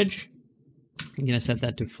message. I'm going to set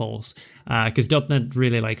that to false because .NET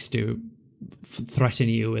really likes to threaten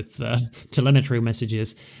you with telemetry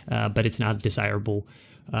messages, but it's not desirable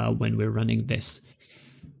when we're running this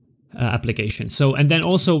application. So, and then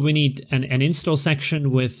also we need an install section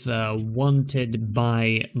with wanted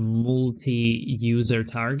by multi-user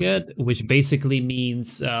target, which basically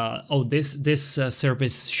means this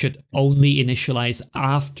service should only initialize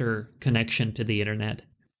after connection to the internet.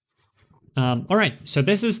 All right, so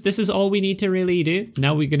this is all we need to really do.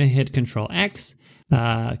 Now we're gonna hit Control X,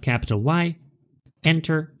 capital Y,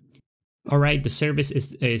 enter. All right, the service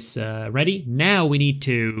is ready. Now we need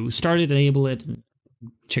to start it, enable it, and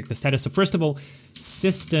check the status. So first of all,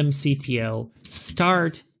 systemctl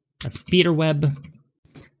start. That's Peter Web.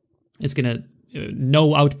 It's gonna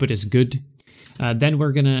no output is good. Then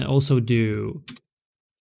we're gonna also do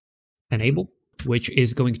enable, which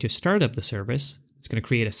is going to start up the service. It's gonna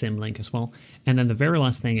create a symlink as well. And then the very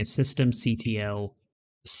last thing is systemctl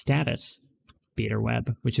status Peter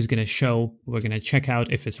Web, which is gonna show. We're gonna check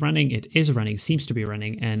out if it's running. It is running. Seems to be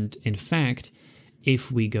running. And in fact,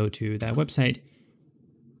 if we go to that website,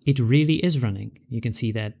 it really is running. You can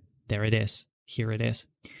see that there it is. Here it is.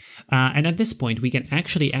 And at this point, we can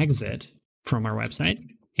actually exit from our website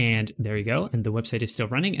And there you go. And the website is still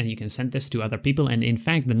running and you can send this to other people. And in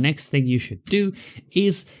fact, the next thing you should do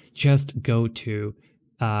is just go to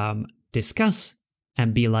discuss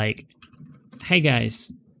and be like, hey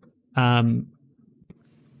guys, I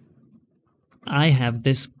have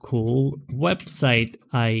this cool website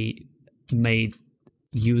I made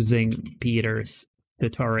using Peter's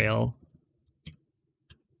tutorial.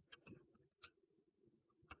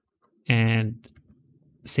 And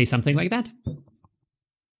say something like that.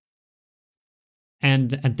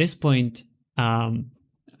 And at this point,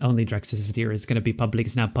 only Drex's here is going to be public.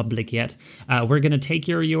 It's not public yet. We're going to take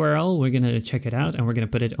your URL. We're going to check it out. And we're going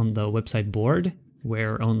to put it on the website board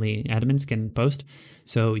where only admins can post.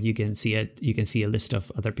 So you can see it. You can see a list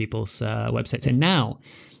of other people's websites. And now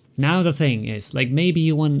the thing is, like, maybe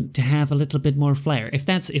you want to have a little bit more flair.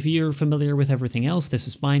 If you're familiar with everything else, this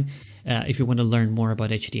is fine. If you want to learn more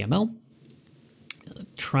about HTML,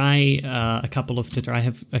 try a couple of I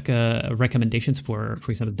have like recommendations for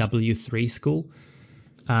example, W3 School.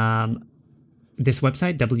 This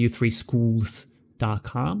website,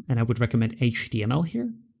 w3schools.com, and I would recommend HTML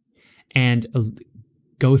here. And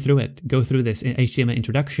go through it. Go through this HTML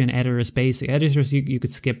introduction, editors, basic editors. You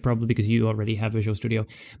could skip probably because you already have Visual Studio.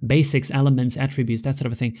 Basics, elements, attributes, that sort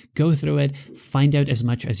of a thing. Go through it. Find out as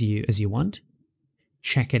much as you want.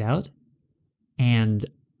 Check it out. And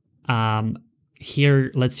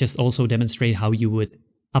here, let's just also demonstrate how you would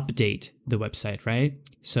update the website, right?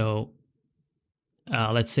 So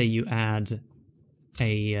let's say you add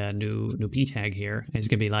a new p tag here. It's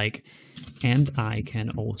gonna be like, and I can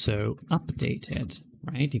also update it,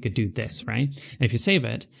 right? You could do this, right? And if you save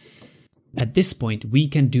it, at this point we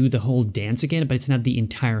can do the whole dance again, but it's not the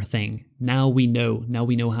entire thing. Now we know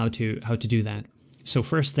how to do that. So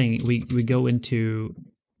first thing, we go into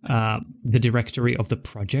the directory of the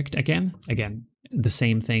project again. The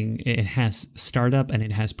same thing. It has startup and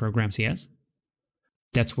it has program CS.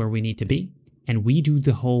 That's where we need to be. And we do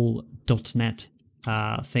the whole .NET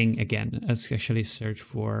thing again. Let's actually search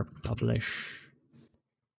for publish.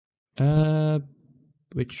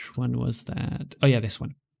 Which one was that? Oh yeah, this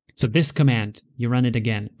one. So this command, you run it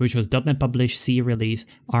again, which was .NET publish C release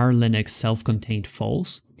R Linux self-contained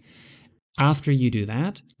false. After you do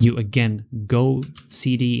that, you again go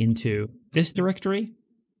cd into this directory.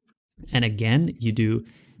 And again, you do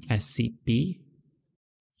scp,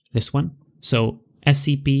 this one. So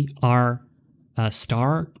scp r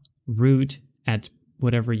star root at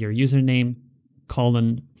whatever your username,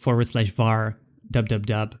 :/var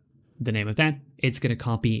www, the name of that. It's going to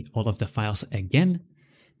copy all of the files again,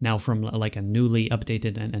 now from like a newly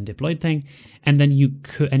updated and deployed thing. And then you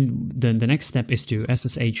could, and then the next step is to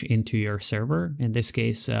SSH into your server. In this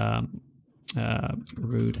case,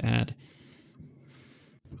 root at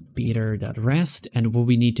peter.rest. And what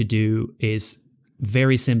we need to do is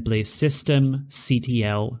very simply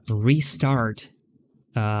systemctl restart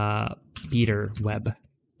Peter web.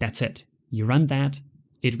 That's it. You run that,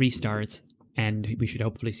 it restarts, and we should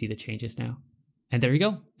hopefully see the changes now. And there you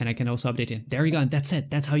go. And I can also update it. There you go. And that's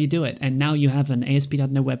it. That's how you do it. And now you have an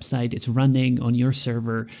ASP.NET website. It's running on your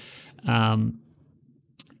server. And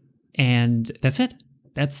that's it.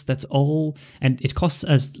 That's all. And it costs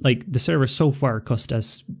us, like, the server so far cost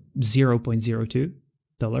us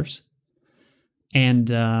 $0.02.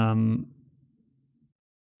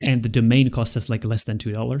 And the domain cost us like less than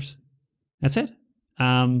 $2. That's it.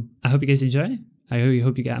 I hope you guys enjoy. I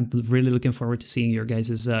hope you guys. I'm really looking forward to seeing your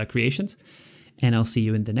guys' creations. And I'll see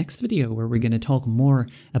you in the next video where we're going to talk more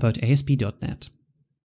about ASP.NET.